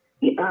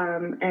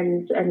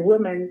and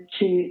women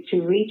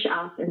to reach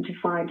out and to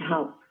find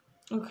help.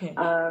 Okay.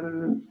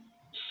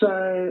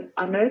 So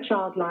I know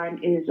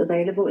Childline is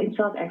available in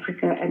South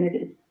Africa,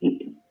 and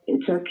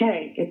it's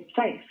okay. It's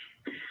safe.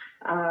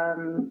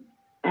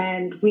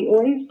 And we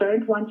always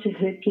don't want to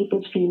hurt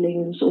people's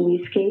feelings, or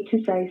we're scared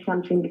to say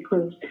something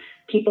because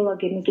people are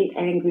going to get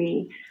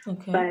angry.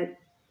 Okay. But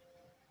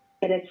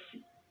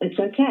it's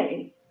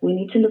okay. We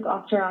need to look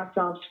after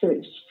ourselves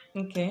first.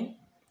 Okay.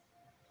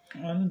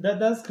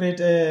 That's great.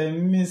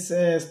 Miss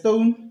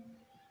Stone,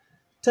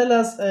 tell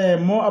us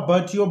more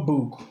about your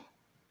book.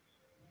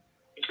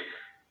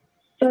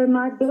 So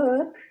my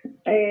book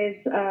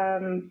is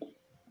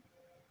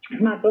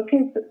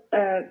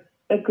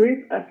a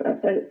group of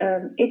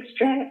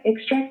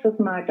extracts of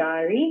my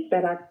diary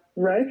that I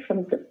wrote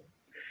from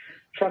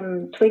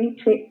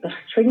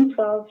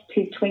 2012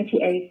 to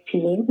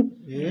 2018.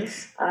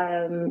 Yes.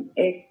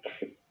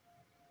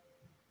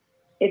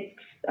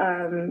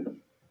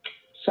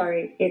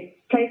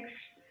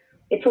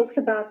 It talks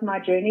about my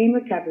journey in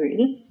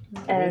recovery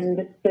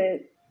and the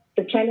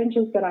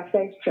challenges that I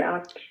faced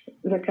throughout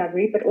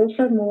recovery, but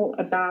also more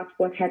about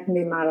what happened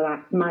in my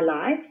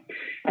life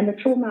and the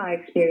trauma I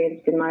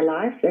experienced in my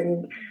life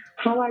and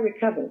how I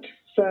recovered.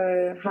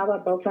 So how I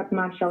built up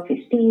my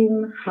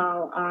self-esteem,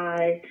 how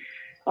I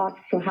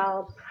asked for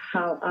help,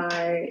 how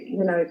I,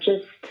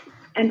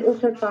 and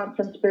also found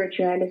some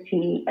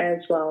spirituality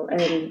as well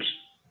and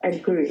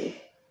grew.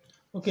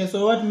 Okay,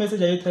 so what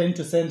message are you trying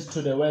to send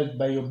to the world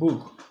by your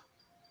book?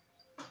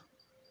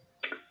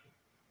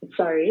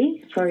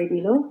 Sorry,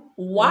 Bilo.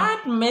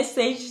 What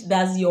message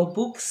does your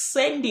book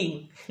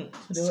sending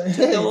to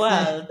the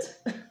world?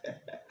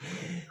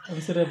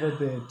 I'm sorry about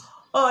that.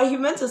 Oh, he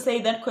meant to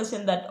say that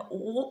question, that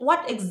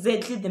what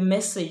exactly the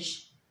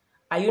message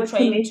are you What's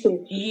trying the message?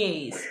 to...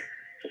 Yes.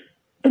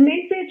 The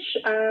message,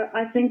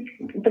 I think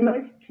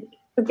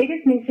the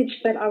biggest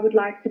message that I would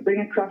like to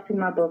bring across in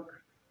my book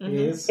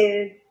Yes.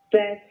 is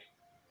that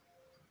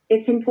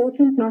it's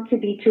important not to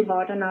be too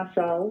hard on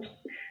ourselves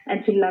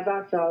and to love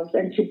ourselves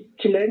and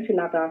to learn to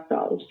love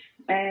ourselves.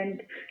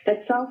 And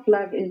that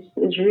self-love is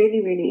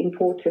really, really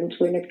important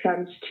when it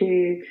comes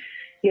to,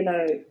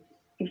 to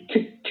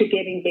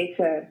getting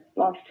better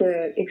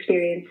after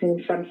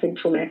experiencing something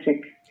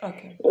traumatic.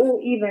 Okay.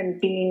 Or even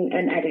being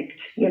an addict.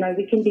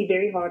 We can be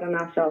very hard on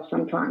ourselves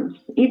sometimes,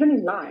 even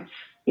in life.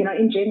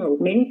 In general,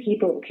 many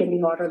people can be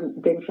hard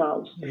on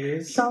themselves.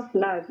 Yes.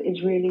 Self-love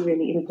is really,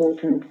 really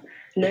important.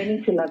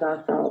 learning to love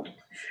ourselves.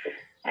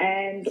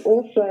 And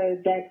also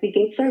that we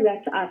get so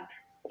wrapped up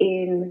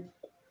in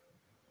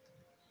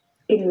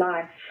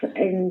life,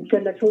 in the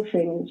little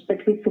things,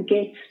 but we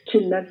forget to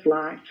live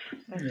life,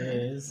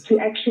 Yes. to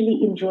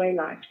actually enjoy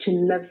life, to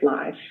live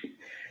life.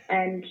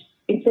 And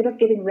instead of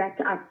getting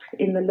wrapped up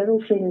in the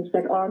little things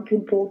that aren't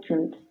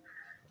important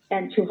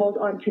and to hold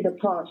on to the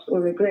past or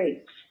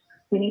regrets,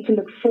 we need to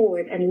look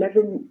forward and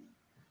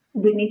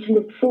we need to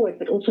look forward,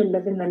 but also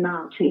live in the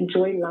now, to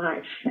enjoy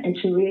life and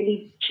to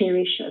really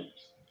cherish it.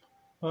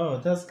 Oh,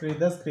 that's great.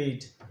 That's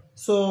great.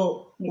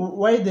 So,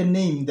 why the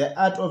name, The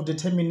Art of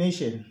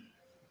Determination?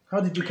 How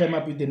did you come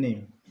up with the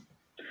name?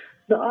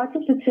 The Art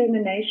of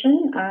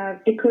Determination,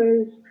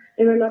 because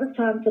there were a lot of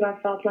times that I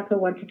felt like I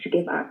wanted to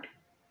give up.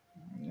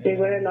 There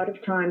were a lot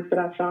of times that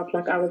I felt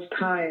like I was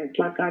tired,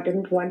 like I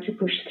didn't want to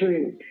push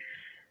through.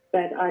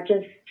 But I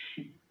just,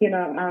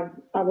 I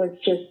was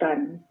just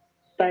done.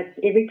 But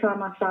every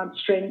time I found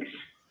strength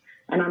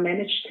and I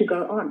managed to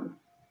go on.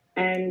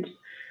 And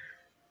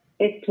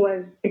it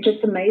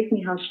just amazed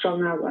me how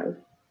strong I was.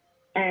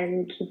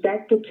 And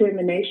that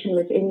determination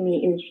within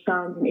me is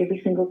found in every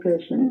single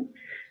person.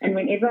 And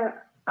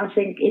whenever I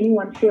think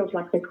anyone feels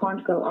like they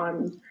can't go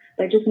on,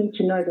 they just need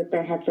to know that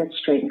they have that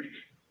strength.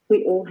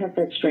 We all have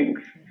that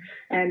strength.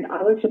 And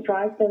I was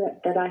surprised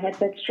that I had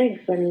that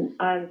strength. And,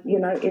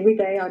 every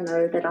day I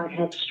know that I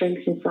have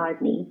strength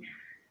inside me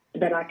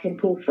that I can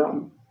pull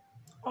from.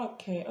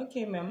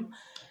 Okay, ma'am.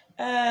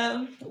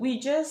 We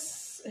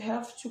just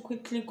have to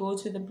quickly go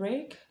to the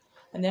break.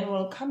 And then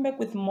we'll come back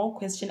with more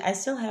questions. I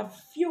still have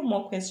few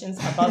more questions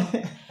about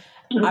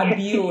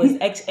abuse.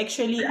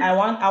 Actually, I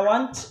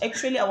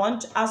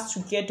want us to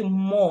get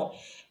more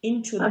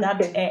into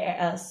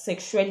that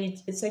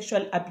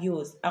sexual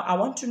abuse. I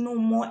want to know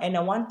more, and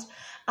I want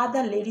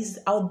other ladies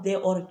out there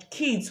or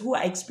kids who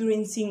are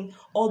experiencing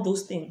all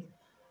those things,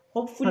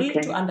 hopefully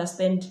to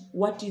understand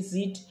what is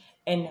it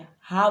and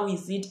how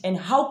is it and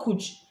how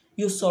could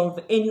you solve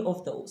any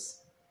of those.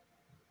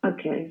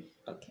 Okay.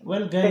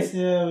 Well, guys,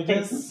 we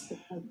just...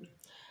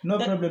 No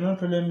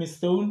problem, Miss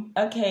Stone.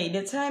 Okay,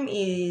 the time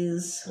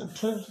is...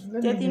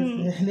 Let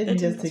me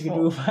just take it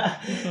over.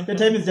 The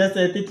time is just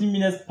 13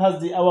 minutes past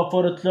the hour,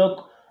 4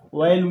 o'clock.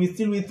 While we're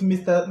still with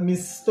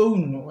Miss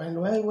Stone. Well,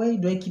 why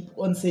do I keep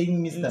on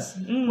saying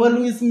Mr.?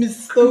 Well, with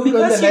Miss Stone.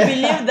 Because you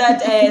believe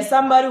that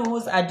somebody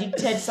who's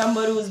addicted,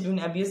 somebody who's been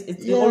abused,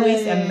 it's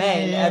always a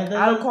man.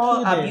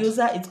 Alcohol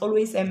abuser, it's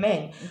always a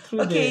man.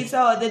 Okay,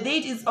 so the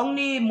date is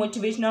only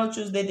Motivational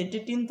Tuesday, the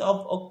 13th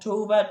of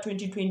October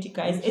 2020,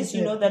 guys. As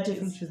you know that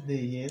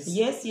Tuesday,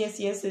 yes,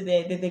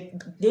 the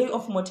day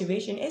of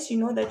motivation. As you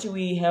know that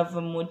we have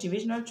a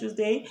Motivational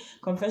Tuesday,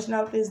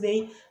 Confessional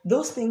Thursday.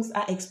 Those things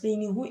are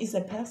explaining who is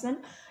a person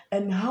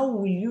and how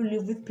will you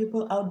live with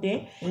people out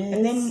there.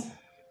 And then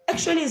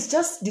actually it's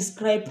just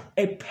describe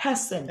a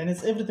person, and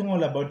it's everything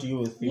all about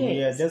youth.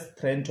 We are just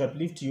trying to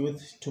uplift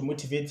youth, to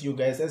motivate you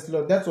guys. That's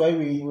why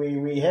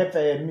we have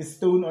Miss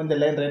Stone on the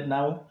line right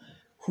now,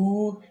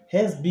 who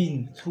has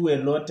been through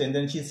a lot, and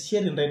then she's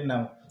sharing right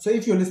now. So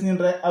if you're listening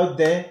right out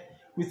there,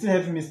 we still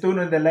have Miss Stone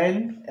on the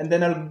line, and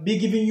then I'll be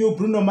giving you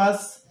Bruno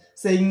Mars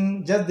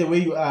saying Just the Way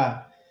You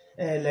Are.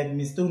 Like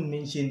Miss Stone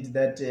mentioned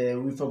that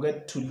we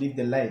forget to live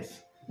the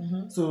life.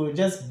 So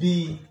just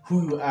be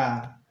who you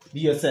are.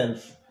 Be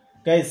yourself.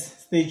 Guys,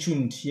 stay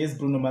tuned. Here's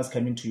Bruno Mars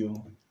coming to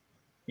you.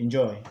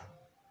 Enjoy.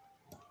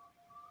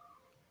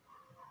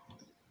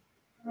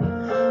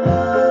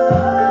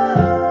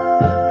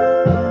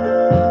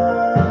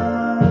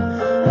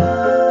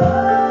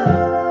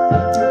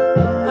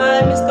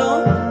 Hi, Miss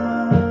Stone.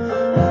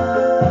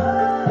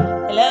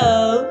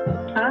 Hello.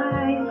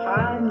 Hi.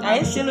 Are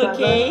you still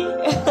okay?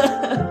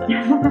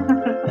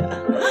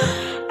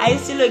 Are you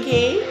still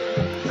okay?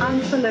 I'm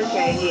still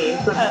okay,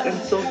 yes. I'm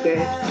still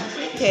good.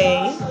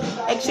 Okay.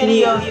 Actually,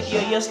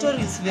 your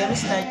story is very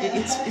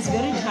it's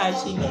very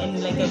touching,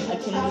 and like I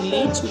can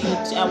relate to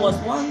it. I was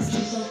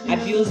once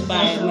abused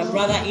by my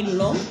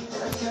brother-in-law,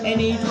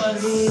 and it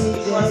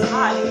was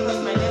hard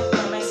because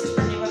my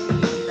sister never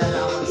believed that I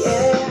was.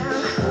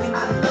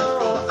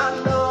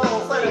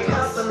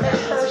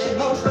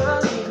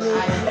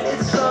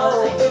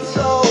 It's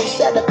so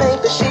sad to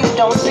think that she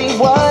don't see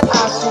what I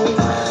see.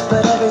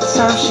 But every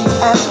time she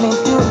asks me,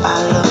 do I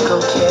look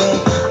okay?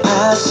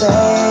 I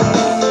say,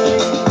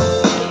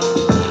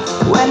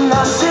 when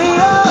I see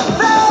your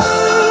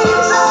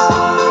face,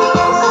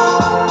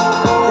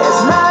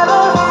 there's not a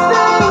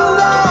thing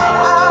that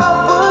I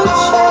would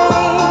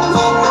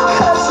change.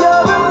 'Cause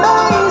you're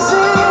amazing.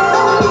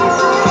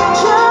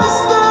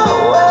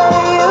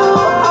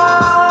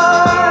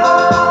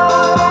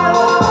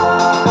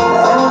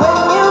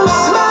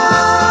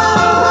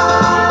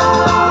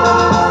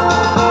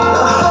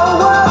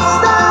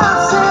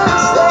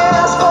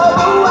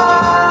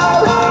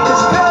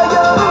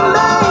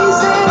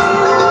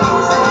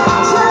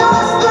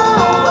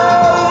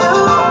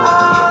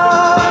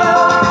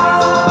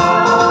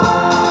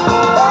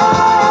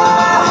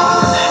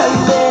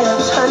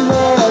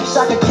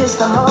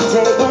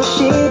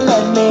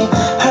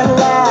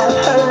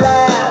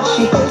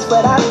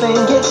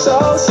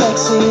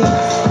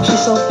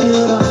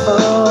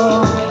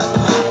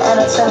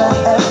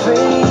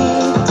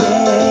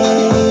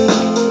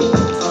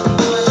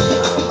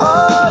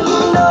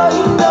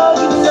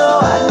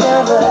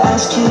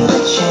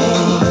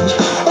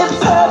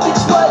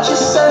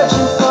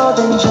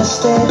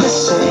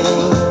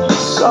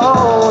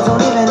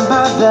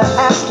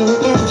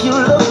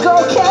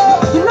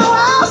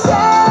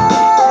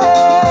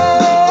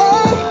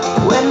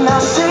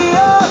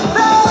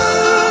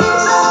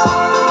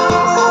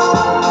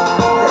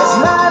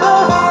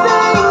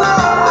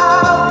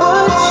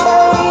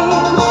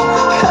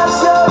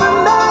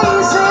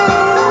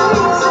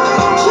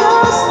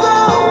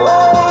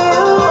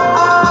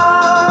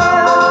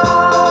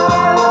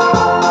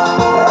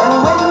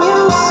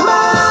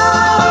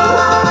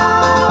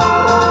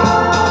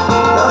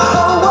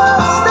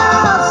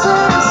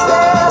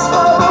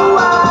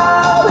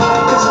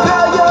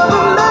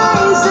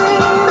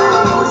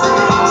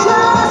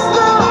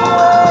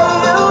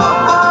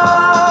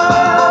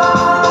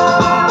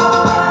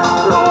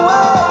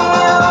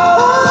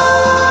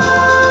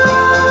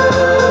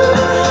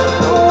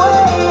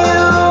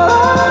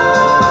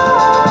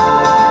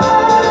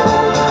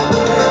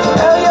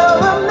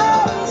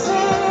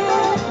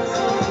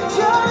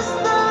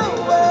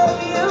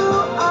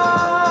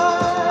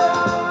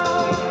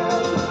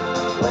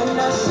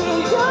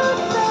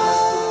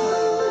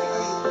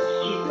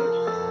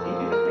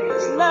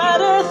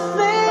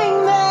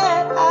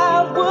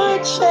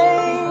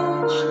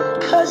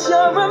 'cause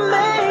you're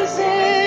amazing.